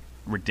more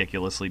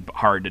ridiculously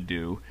hard to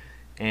do.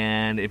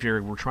 And if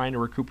we're trying to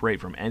recuperate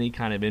from any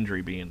kind of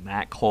injury, being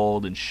that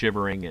cold and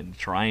shivering and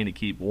trying to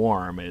keep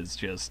warm is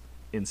just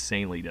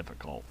insanely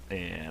difficult,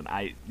 and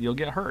you'll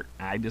get hurt.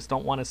 I just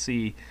don't want to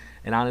see,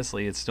 and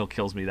honestly, it still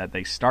kills me that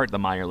they start the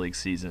minor league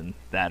season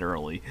that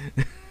early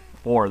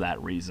for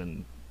that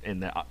reason,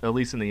 at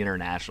least in the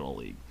International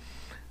League.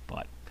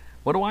 But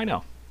what do I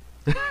know?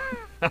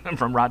 I'm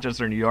from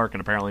Rochester, New York, and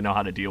apparently know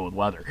how to deal with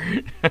weather.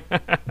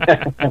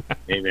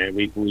 Hey, man,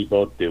 we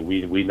both do.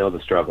 We know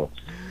the struggle.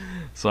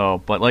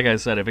 So, but like I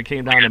said, if it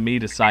came down to me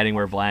deciding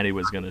where Vladdy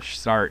was going to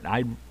start,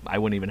 I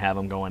wouldn't even have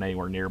him going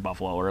anywhere near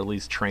Buffalo, or at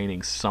least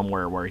training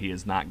somewhere where he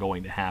is not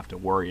going to have to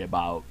worry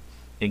about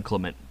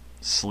inclement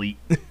sleet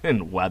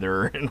and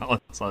weather and all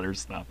this other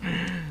stuff.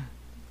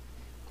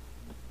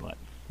 But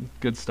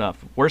good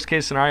stuff. Worst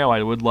case scenario,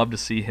 I would love to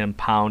see him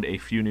pound a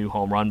few new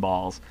home run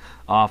balls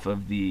off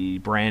of the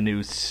brand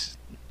new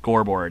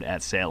scoreboard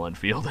at Sahlen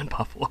Field in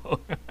Buffalo.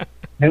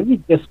 Can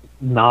we just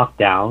knock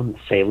down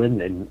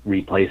Sahlen and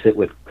replace it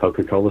with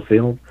Coca-Cola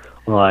Field?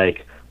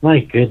 Like,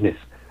 my goodness,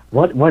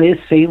 what is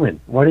Sahlen?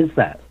 What is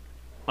that?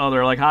 Oh,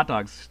 they're like hot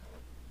dogs.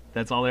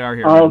 That's all they are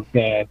here.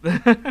 Okay,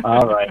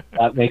 all right,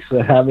 that makes you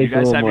a guys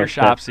little have more your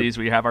sense. Shopsies,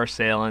 we have our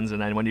Sahlens,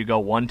 and then when you go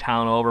one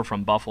town over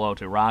from Buffalo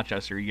to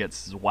Rochester, you get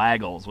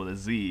Zwaggles with a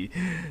Z.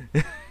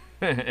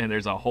 And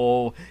there's a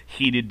whole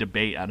heated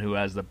debate on who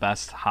has the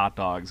best hot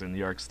dogs in New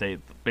York State,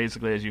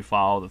 basically as you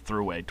follow the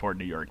thruway toward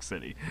New York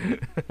City.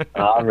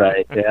 All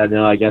right, yeah,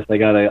 no, I guess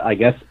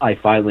I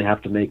finally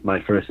have to make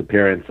my first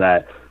appearance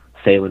at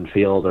Sahlen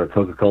Field or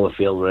Coca-Cola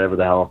Field, whatever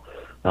the hell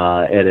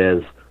it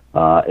is,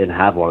 and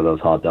have one of those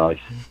hot dogs.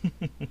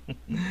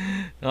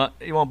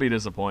 You won't be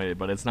disappointed,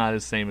 but it's not the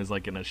same as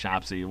like in a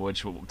Shopsy,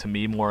 which to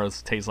me more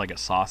tastes like a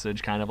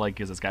sausage, kind of like,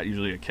 because it's got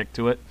usually a kick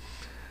to it.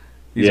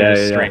 These are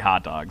just straight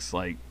hot dogs,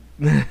 like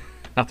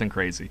nothing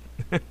crazy.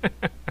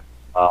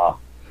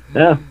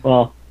 Yeah,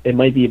 well, it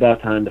might be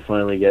about time to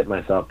finally get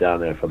myself down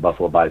there for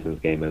Buffalo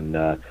Bison's game,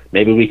 and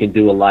maybe we can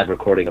do a live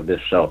recording of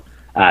this show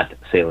at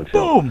Sahlen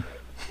Field.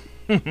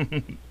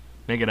 Boom!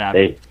 Make it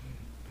happen. Hey,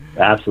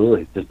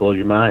 absolutely, just blows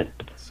your mind.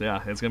 So yeah,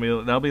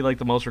 that'll be like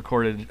the most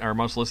recorded or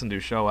most listened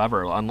to show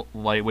ever,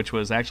 which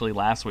was actually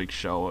last week's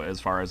show as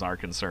far as our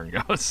concern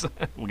goes.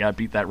 We got to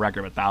beat that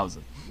record of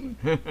 1,000.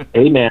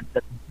 Hey man,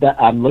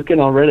 I'm looking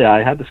already.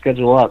 I had to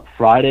schedule up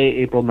Friday,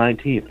 April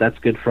 19th. That's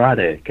Good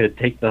Friday. Could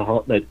take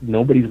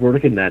nobody's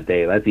working that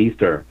day. That's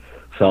Easter,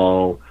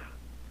 so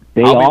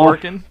I'll be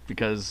working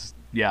because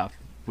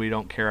we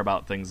don't care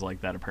about things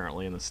like that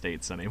apparently in the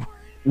States anymore.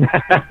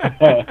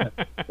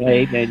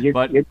 Hey man, you're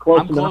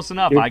close enough. I'm close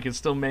enough. I can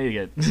still make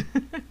it.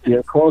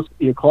 You're close.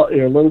 You're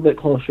a little bit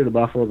closer to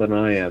Buffalo than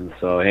I am.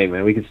 So hey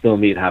man, we can still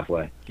meet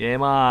halfway.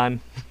 Game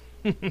on.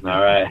 All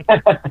right.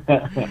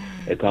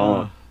 It's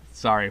on.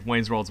 Sorry,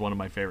 Wayne's World's one of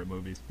my favorite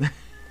movies.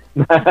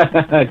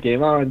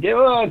 Game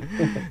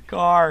on.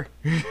 Car.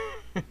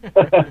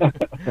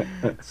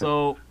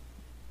 So,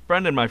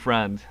 Brendan, my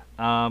friend,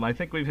 I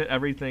think we've hit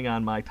everything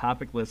on my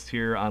topic list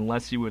here,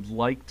 unless you would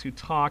like to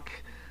talk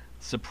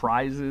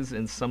surprises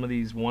and some of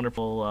these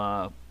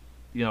wonderful,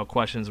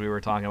 questions we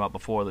were talking about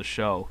before the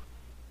show.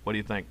 What do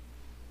you think?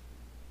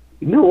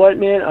 You know what,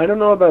 man? I don't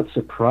know about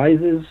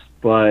surprises,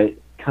 but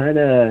kind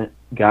of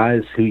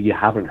guys who you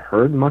haven't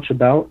heard much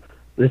about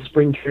this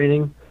spring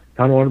training.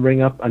 Kind of want to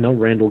bring up, I know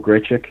Randall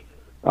Grichuk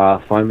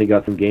finally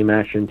got some game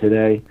action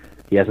today.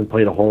 He hasn't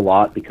played a whole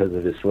lot because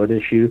of his foot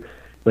issue.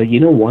 But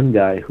one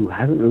guy who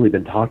hasn't really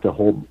been talked a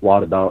whole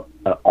lot about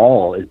at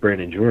all is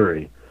Brandon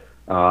Drury.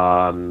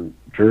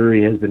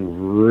 Drury has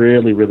been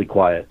really, really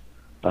quiet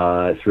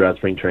throughout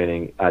spring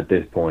training at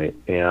this point.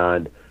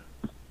 And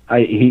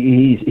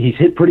he's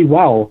hit pretty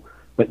well,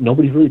 but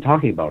nobody's really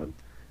talking about him.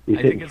 He's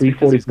I hitting think it's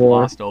because he's 344.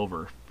 glossed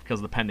over because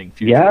of the pending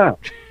future. Yeah,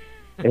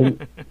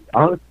 and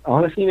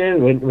honestly,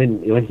 man,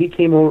 when he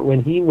came over,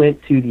 when he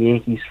went to the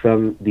Yankees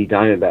from the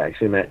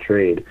Diamondbacks in that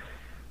trade,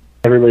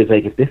 everybody's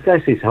like, if this guy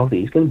stays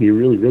healthy, he's going to be a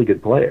really, really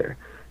good player.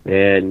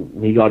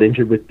 And he got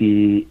injured with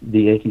the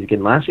Yankees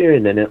again last year,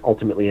 and then it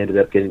ultimately ended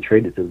up getting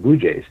traded to the Blue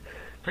Jays.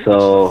 Pretty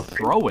much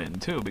throw-in,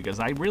 too, because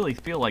I really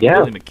feel like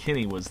Willie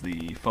McKinney was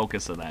the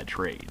focus of that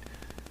trade.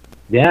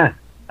 Yeah,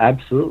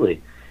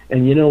 absolutely.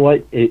 And you know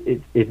what?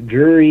 If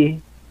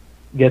Drury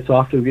gets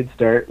off to a good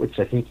start, which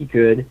I think he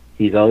could,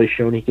 he's always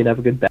shown he can have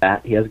a good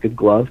bat. He has a good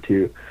glove,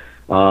 too.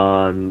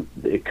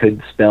 It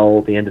could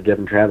spell the end of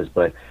Devin Travis,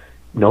 but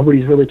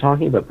nobody's really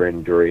talking about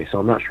Brandon Drury, so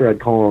I'm not sure I'd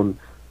call him.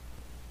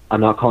 I'm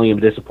not calling him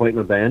a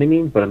disappointment by any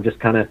means, but I'm just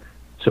kind of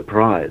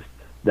surprised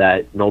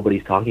that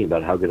nobody's talking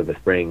about how good of a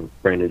spring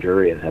Brandon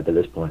Drury has had to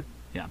this point.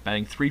 Yeah,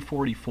 batting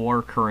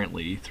 .344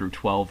 currently through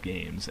 12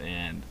 games,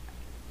 and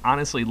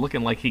honestly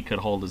looking like he could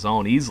hold his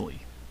own easily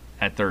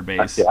at third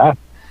base. Yeah,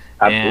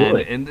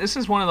 absolutely. And this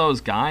is one of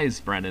those guys,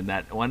 Brendan,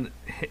 that when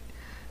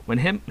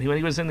he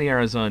was in the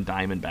Arizona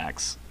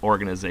Diamondbacks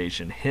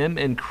organization, him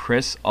and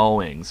Chris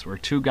Owings were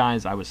two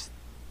guys I was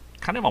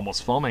kind of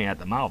almost foaming at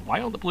the mouth. Why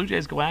don't the Blue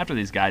Jays go after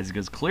these guys?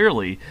 Because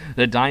clearly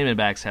the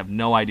Diamondbacks have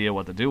no idea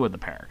what to do with the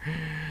pair.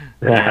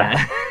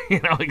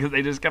 Because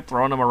they just kept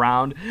throwing them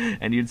around,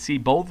 and you'd see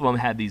both of them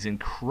had these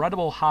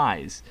incredible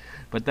highs,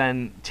 but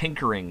then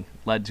tinkering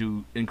led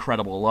to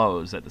incredible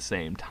lows at the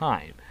same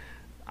time.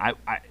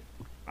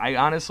 I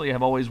honestly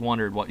have always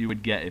wondered what you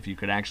would get if you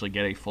could actually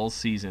get a full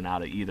season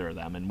out of either of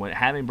them. And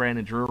having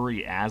Brandon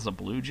Drury as a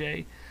Blue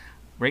Jay,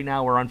 right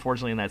now we're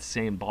unfortunately in that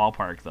same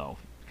ballpark, though,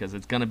 because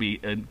it's going to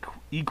be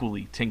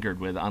equally tinkered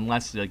with,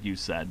 unless, like you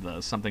said,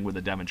 something with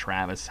the Devin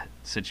Travis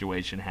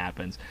situation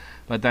happens.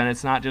 But then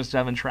it's not just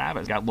Devin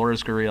Travis. Got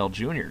Lourdes Gurriel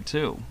Jr.,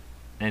 too.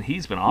 And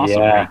he's been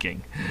also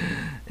raking.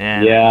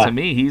 And to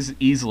me, he's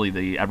easily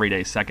the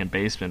everyday second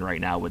baseman right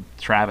now with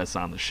Travis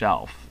on the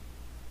shelf.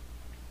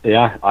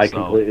 Yeah, I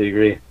completely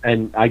agree.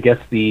 And I guess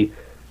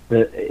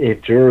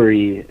if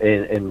Drury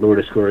and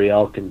Lourdes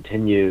Gurriel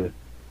continue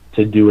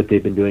to do what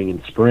they've been doing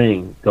in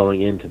spring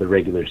going into the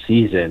regular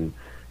season,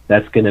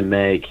 that's going to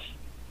make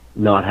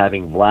not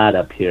having Vlad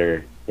up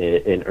here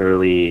in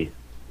early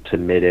to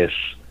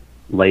mid-ish,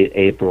 late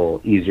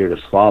April easier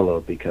to swallow,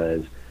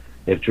 because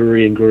if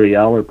Drury and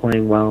Gurriel are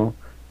playing well,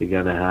 you're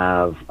going to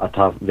have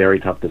a very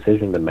tough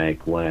decision to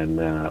make when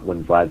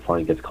Vlad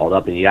finally gets called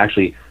up, and you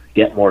actually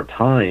get more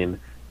time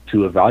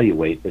to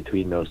evaluate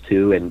between those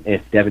two. And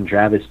if Devin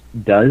Travis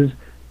does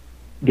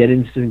get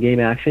into some game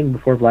action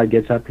before Vlad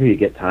gets up here, you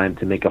get time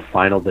to make a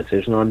final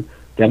decision on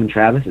Devin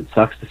Travis. It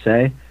sucks to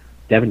say,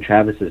 Devin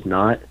Travis is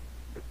not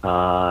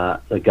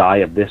a guy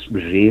of this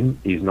regime.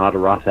 He's not a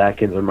Ross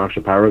Atkins or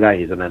Marshall Power guy.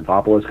 He's an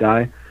Anthopoulos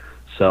guy.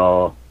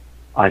 So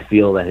I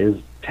feel that his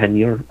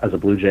tenure as a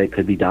Blue Jay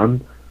could be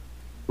done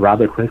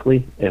rather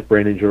quickly if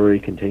Brandon Drury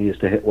continues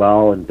to hit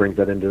well and brings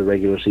that into the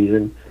regular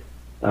season.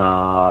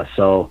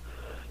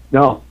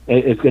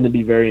 It's going to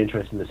be very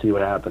interesting to see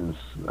what happens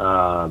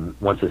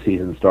once the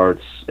season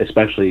starts,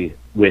 especially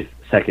with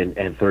second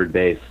and third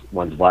base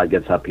once Vlad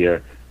gets up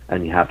here,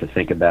 and you have to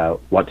think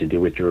about what to do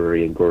with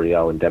Drury and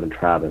Gurriel and Devin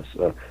Travis.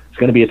 It's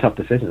going to be a tough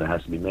decision that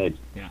has to be made.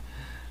 Yeah.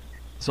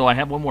 So I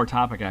have one more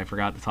topic I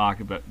forgot to talk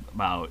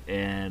about,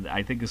 and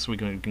I think this we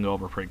can go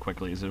over pretty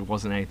quickly, as it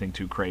wasn't anything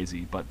too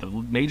crazy, but the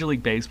Major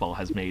League Baseball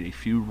has made a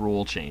few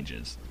rule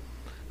changes.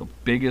 The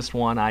biggest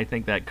one I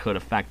think that could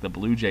affect the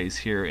Blue Jays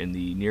here in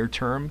the near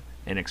term,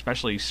 and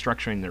especially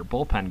structuring their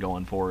bullpen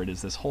going forward,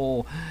 is this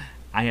whole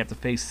I have to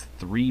face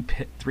three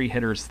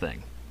hitters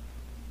thing.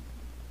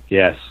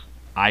 Yes.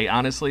 I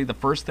honestly, the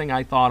first thing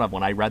I thought of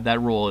when I read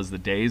that rule is the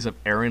days of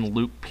Aaron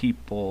Luke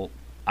people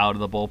out of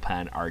the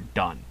bullpen are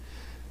done.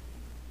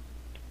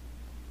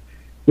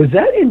 Was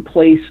that in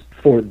place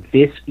for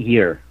this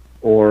year,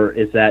 or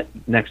is that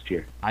next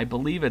year? I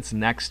believe it's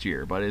next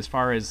year, but as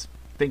far as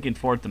thinking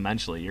fourth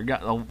dimensionally,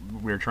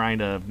 we're trying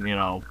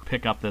to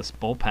pick up this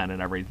bullpen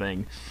and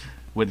everything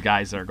with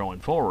guys that are going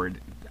forward.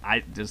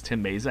 Does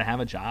Tim Mesa have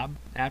a job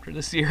after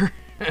this year?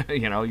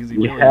 Because he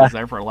really is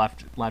there for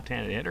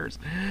left-handed hitters.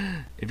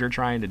 If you're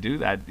trying to do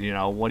that,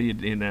 what do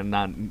you?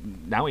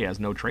 Now he has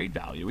no trade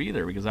value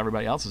either, because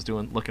everybody else is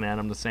looking at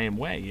him the same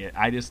way.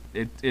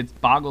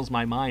 It boggles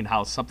my mind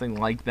how something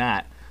like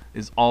that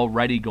is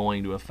already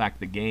going to affect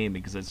the game,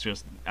 because it's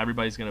just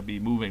everybody's going to be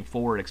moving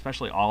forward,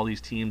 especially all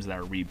these teams that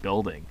are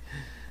rebuilding.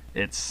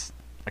 It's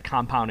a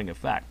compounding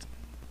effect.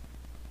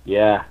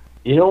 Yeah.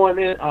 You know what,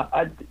 man?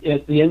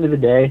 At the end of the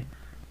day,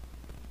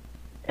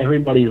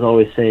 everybody's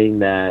always saying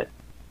that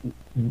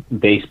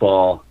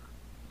baseball,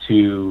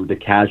 to the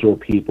casual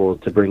people,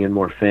 to bring in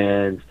more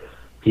fans,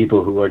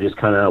 people who are just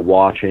kind of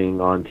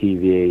watching on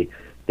TV,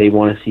 they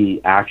want to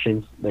see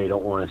action. They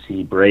don't want to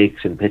see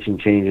breaks and pitching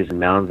changes and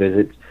mound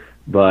visits.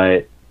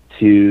 But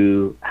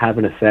to have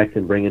an effect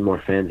and bring in more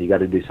fans, you got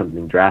to do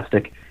something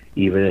drastic,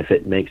 even if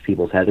it makes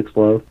people's heads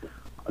explode.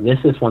 This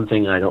is one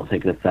thing I don't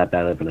think that's that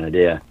bad of an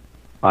idea.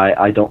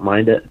 I don't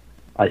mind it.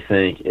 I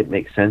think it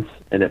makes sense,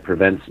 and it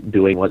prevents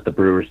doing what the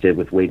Brewers did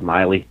with Wade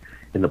Miley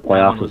in the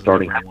playoffs and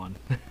starting. One.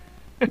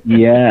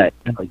 Yeah,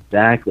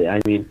 exactly. I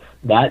mean,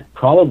 that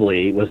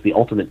probably was the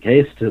ultimate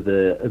case to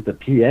the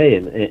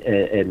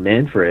PA and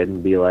Manfred,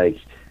 and be like,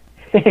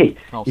 "Hey,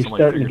 you're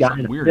starting a guy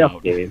in a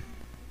playoff game.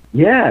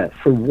 Yeah,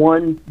 for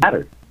one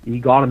batter, you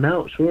got him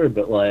out, sure,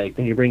 but like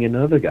then you bring in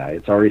another guy.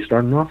 It's already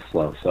starting off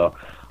slow. So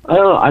I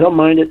don't know. I don't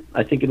mind it.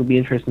 I think it'll be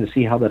interesting to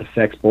see how that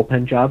affects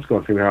bullpen jobs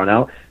going from here on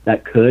out.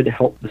 That could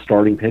help the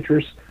starting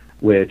pitchers,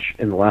 which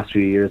in the last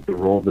few years the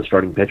role of the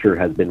starting pitcher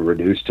has been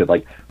reduced to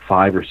like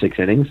 5 or 6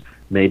 innings.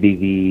 Maybe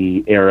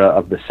the era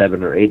of the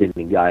 7 or 8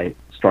 inning guy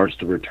starts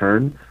to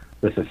return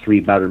with a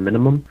 3 batter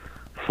minimum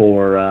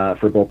for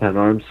bullpen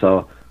arms.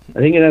 So I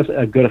think it has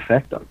a good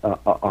effect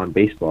on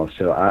baseball.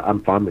 So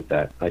I'm fine with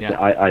that.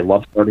 I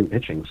love starting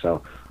pitching.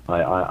 So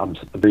I'm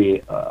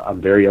very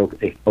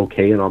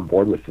okay and on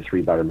board with the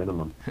 3 batter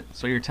minimum.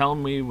 So you're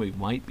telling me we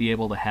might be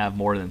able to have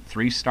more than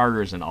 3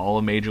 starters in all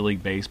of Major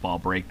League Baseball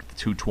break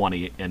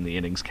 220 in the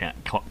innings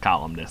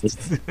column.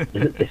 Isn't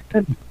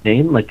that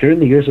insane? Like during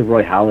the years of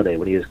Roy Halladay,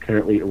 when he was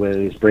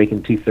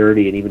breaking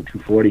 230 and even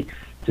 240,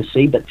 to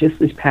say that just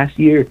this past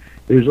year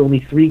there's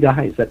only 3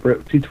 guys that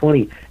broke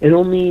 220, and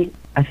only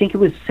I think it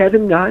was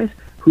 7 guys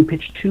who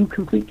pitched 2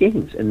 complete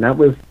games, and that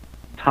was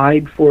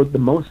tied for the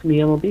most in the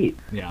MLB.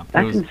 Yeah,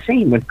 that's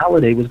insane. When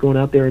Halladay was going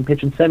out there and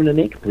pitching 7 and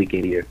 8 complete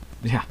games a year.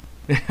 Yeah,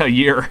 a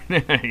year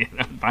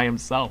by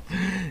himself.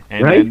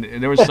 And, right?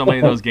 And there was so many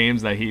of those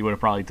games that he would have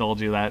probably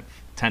told you that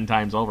 10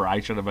 times over. I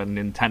should have been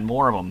in 10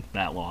 more of them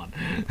that long.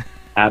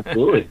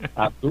 Absolutely,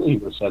 he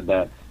would have said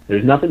that.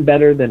 There's nothing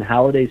better than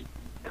Halladay's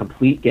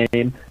complete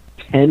game,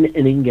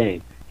 10-inning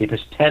game. He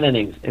pitched 10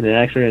 innings in an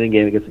extra inning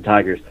game against the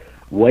Tigers,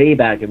 way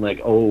back in like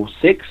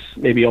 06,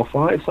 maybe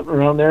 05, something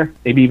around there,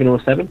 maybe even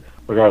 07.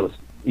 Regardless,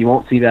 you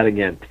won't see that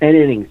again. 10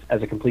 innings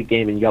as a complete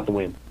game, and you got the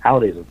win.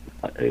 Halladay's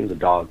it was a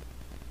dog.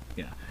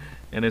 Yeah,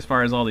 and as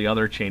far as all the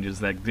other changes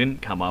that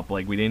didn't come up,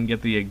 like we didn't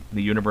get the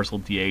universal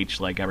DH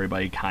like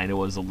everybody kind of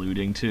was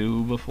alluding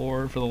to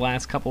before for the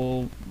last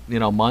couple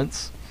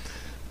months,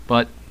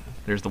 but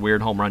there's the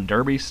weird home run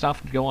derby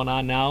stuff going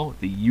on now.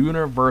 The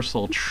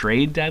universal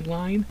trade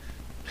deadline.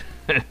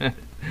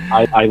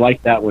 I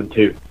like that one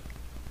too.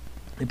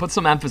 They put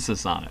some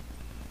emphasis on it.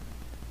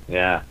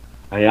 Yeah,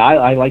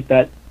 I like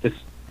that.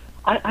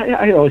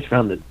 I always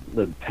found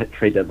the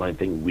trade deadline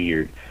thing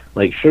weird.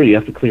 Like, sure, you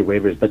have to clear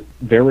waivers, but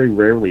very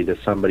rarely does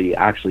somebody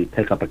actually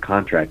pick up a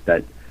contract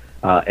that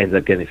ends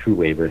up getting through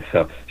waivers.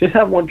 So just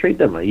have one trade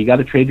deadline. You got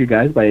to trade your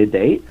guys by a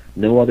date.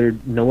 No other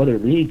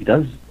league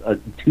does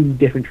 2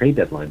 different trade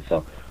deadlines.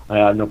 So I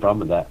have no problem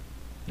with that.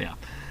 Yeah,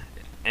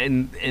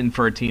 and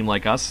for a team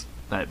like us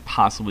that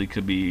possibly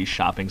could be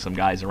shopping some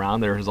guys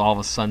around, there's all of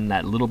a sudden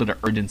that little bit of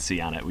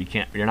urgency on it.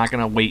 You're not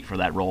going to wait for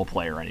that role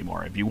player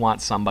anymore. If you want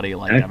somebody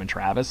like Devin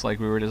Travis, like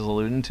we were just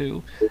alluding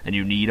to, and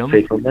you need him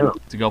to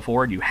go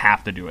forward, you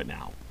have to do it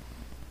now.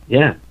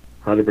 Yeah,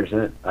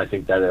 100%. I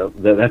think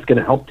that's going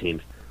to help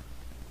teams.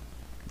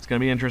 It's going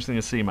to be interesting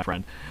to see, my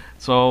friend.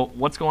 So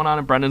what's going on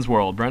in Brendan's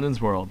world?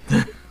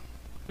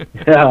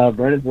 Yeah,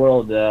 Brendan's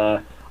world.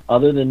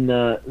 Other than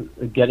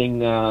getting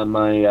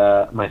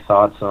my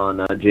thoughts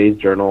on Jay's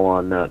journal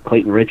on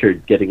Clayton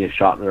Richard getting his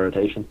shot in the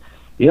rotation,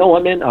 you know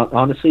what, man?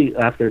 Honestly,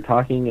 after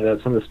talking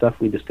about some of the stuff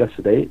we discussed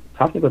today,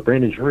 talking about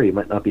Brandon Drury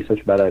might not be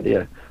such a bad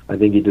idea. I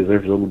think he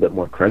deserves a little bit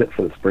more credit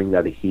for the spring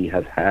that he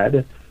has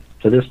had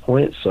to this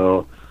point.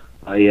 So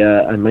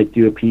I might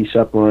do a piece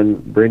up on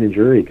Brandon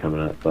Drury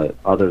coming up. But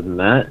other than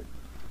that,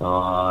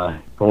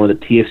 going to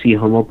the TFC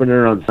home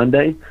opener on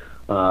Sunday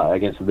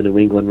against the New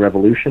England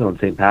Revolution on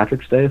St.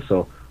 Patrick's Day.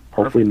 So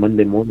hopefully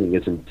Monday morning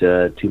isn't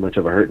too much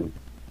of a hurting.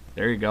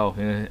 There you go.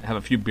 Have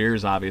a few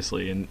beers,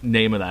 obviously, in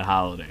name of that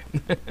holiday.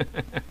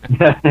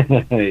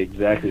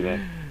 Exactly,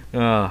 man.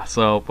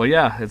 But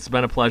yeah, it's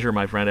been a pleasure,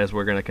 my friend, as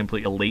we're going to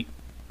complete a late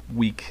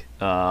week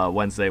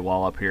Wednesday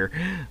wall up here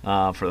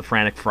for the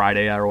Frantic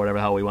Friday or whatever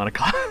the hell we want to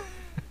call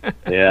it.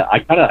 Yeah, I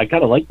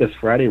kind of like this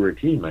Friday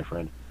routine, my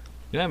friend.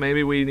 Yeah,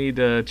 maybe we need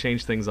to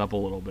change things up a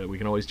little bit. We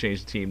can always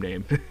change the team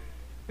name.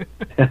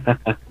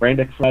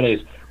 Frantic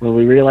Fridays. When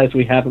we realize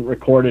we haven't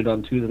recorded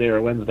on Tuesday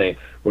or Wednesday,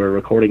 we're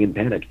recording in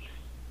panic.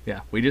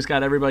 Yeah, we just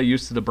got everybody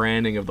used to the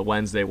branding of the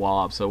Wednesday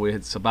wall-up, so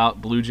it's about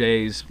Blue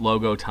Jays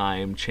logo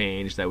time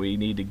change that we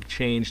need to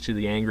change to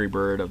the Angry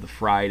Bird of the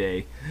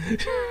Friday.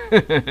 Yeah,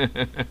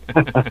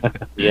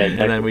 exactly. And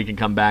then we can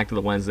come back to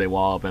the Wednesday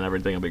wall-up and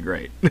everything will be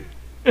great.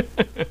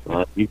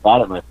 You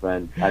got it, my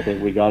friend. I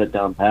think we got it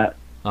down pat.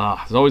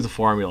 There's always a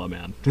formula,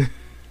 man.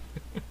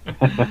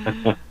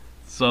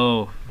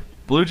 So,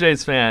 Blue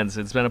Jays fans,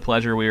 it's been a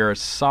pleasure. We are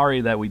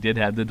sorry that we did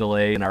have the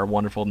delay in our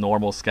wonderful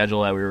normal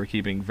schedule that we were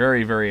keeping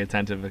very, very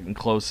attentive and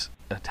close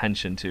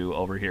attention to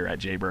over here at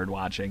Jaybird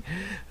Watching.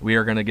 We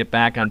are going to get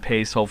back on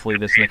pace, hopefully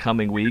this in the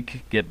coming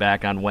week, get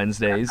back on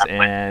Wednesdays,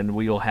 and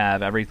we will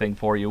have everything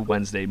for you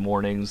Wednesday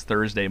mornings.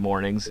 Thursday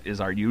mornings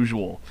is our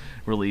usual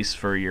release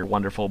for your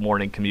wonderful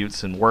morning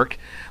commutes and work.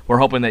 We're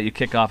hoping that you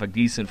kick off a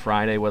decent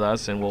Friday with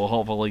us, and we'll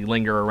hopefully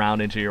linger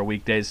around into your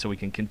weekdays so we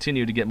can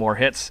continue to get more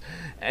hits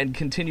and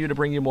continue to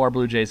bring you more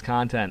Blue Jays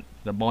content.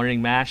 The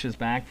Morning Mash is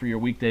back for your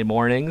weekday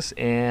mornings,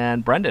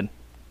 and Brendan,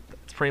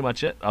 that's pretty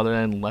much it, other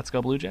than Let's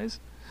Go Blue Jays.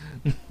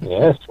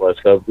 Yes, let's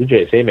go Blue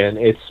Jays. Hey, man,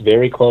 it's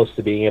very close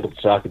to being able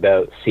to talk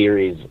about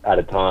series at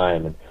a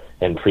time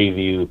and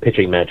preview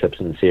pitching matchups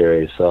in the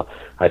series. So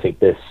I think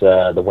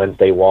the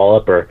Wednesday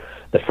wallop or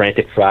the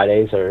Frantic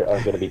Fridays are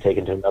going to be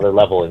taken to another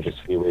level in just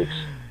a few weeks.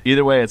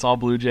 Either way, it's all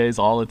Blue Jays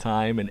all the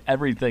time and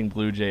everything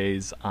Blue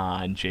Jays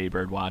on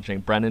Jaybird Watching.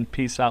 Brendan,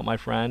 peace out, my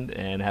friend,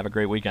 and have a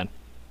great weekend.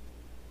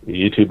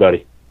 You too,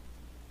 buddy.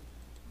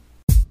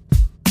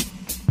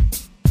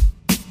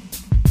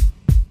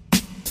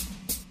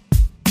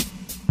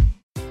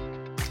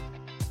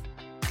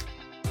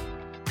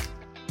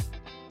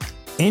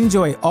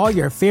 Enjoy all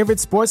your favorite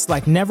sports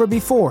like never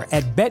before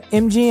at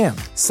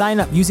BetMGM.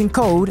 Sign up using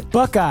code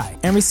Buckeye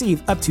and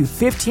receive up to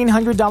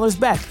 $1,500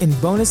 back in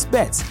bonus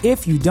bets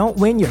if you don't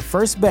win your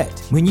first bet.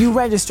 When you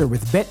register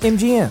with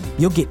BetMGM,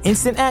 you'll get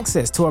instant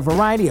access to a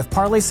variety of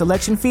parlay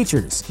selection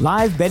features,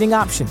 live betting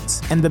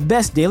options, and the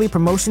best daily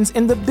promotions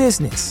in the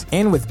business.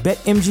 And with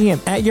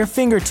BetMGM at your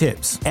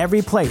fingertips,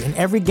 every play and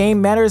every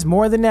game matters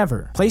more than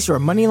ever. Place your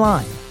money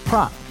line,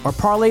 prop, or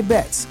parlay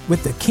bets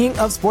with the king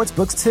of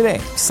sportsbooks today.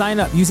 Sign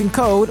up using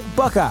code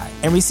Buckeye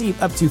and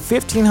receive up to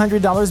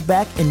 $1,500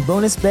 back in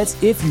bonus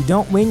bets if you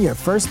don't win your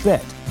first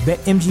bet.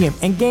 BetMGM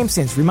and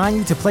GameSense remind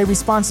you to play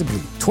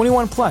responsibly.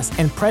 21 plus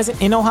and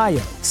present in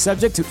Ohio,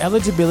 subject to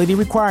eligibility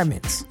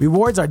requirements.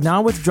 Rewards are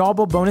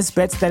non-withdrawable bonus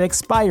bets that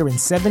expire in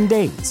 7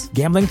 days.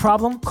 Gambling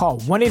problem? Call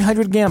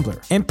 1-800-GAMBLER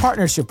in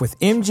partnership with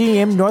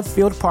MGM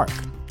Northfield Park.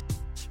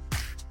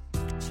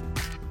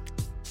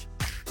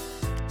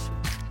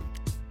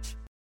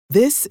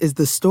 This is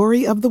the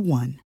story of the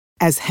one.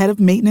 As head of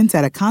maintenance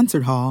at a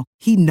concert hall,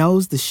 he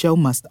knows the show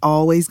must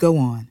always go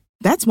on.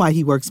 That's why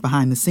he works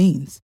behind the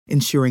scenes,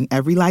 ensuring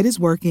every light is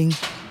working,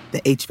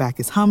 the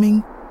HVAC is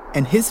humming,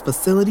 and his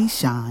facility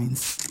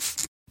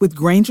shines. With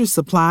Grainger's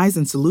supplies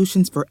and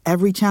solutions for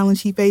every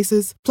challenge he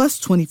faces, plus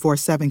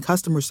 24/7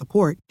 customer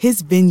support,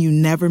 his venue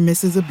never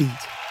misses a beat.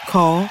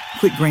 Call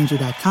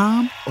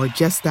quickgrainger.com or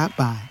just stop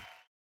by.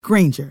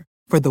 Grainger,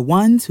 for the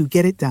ones who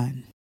get it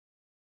done.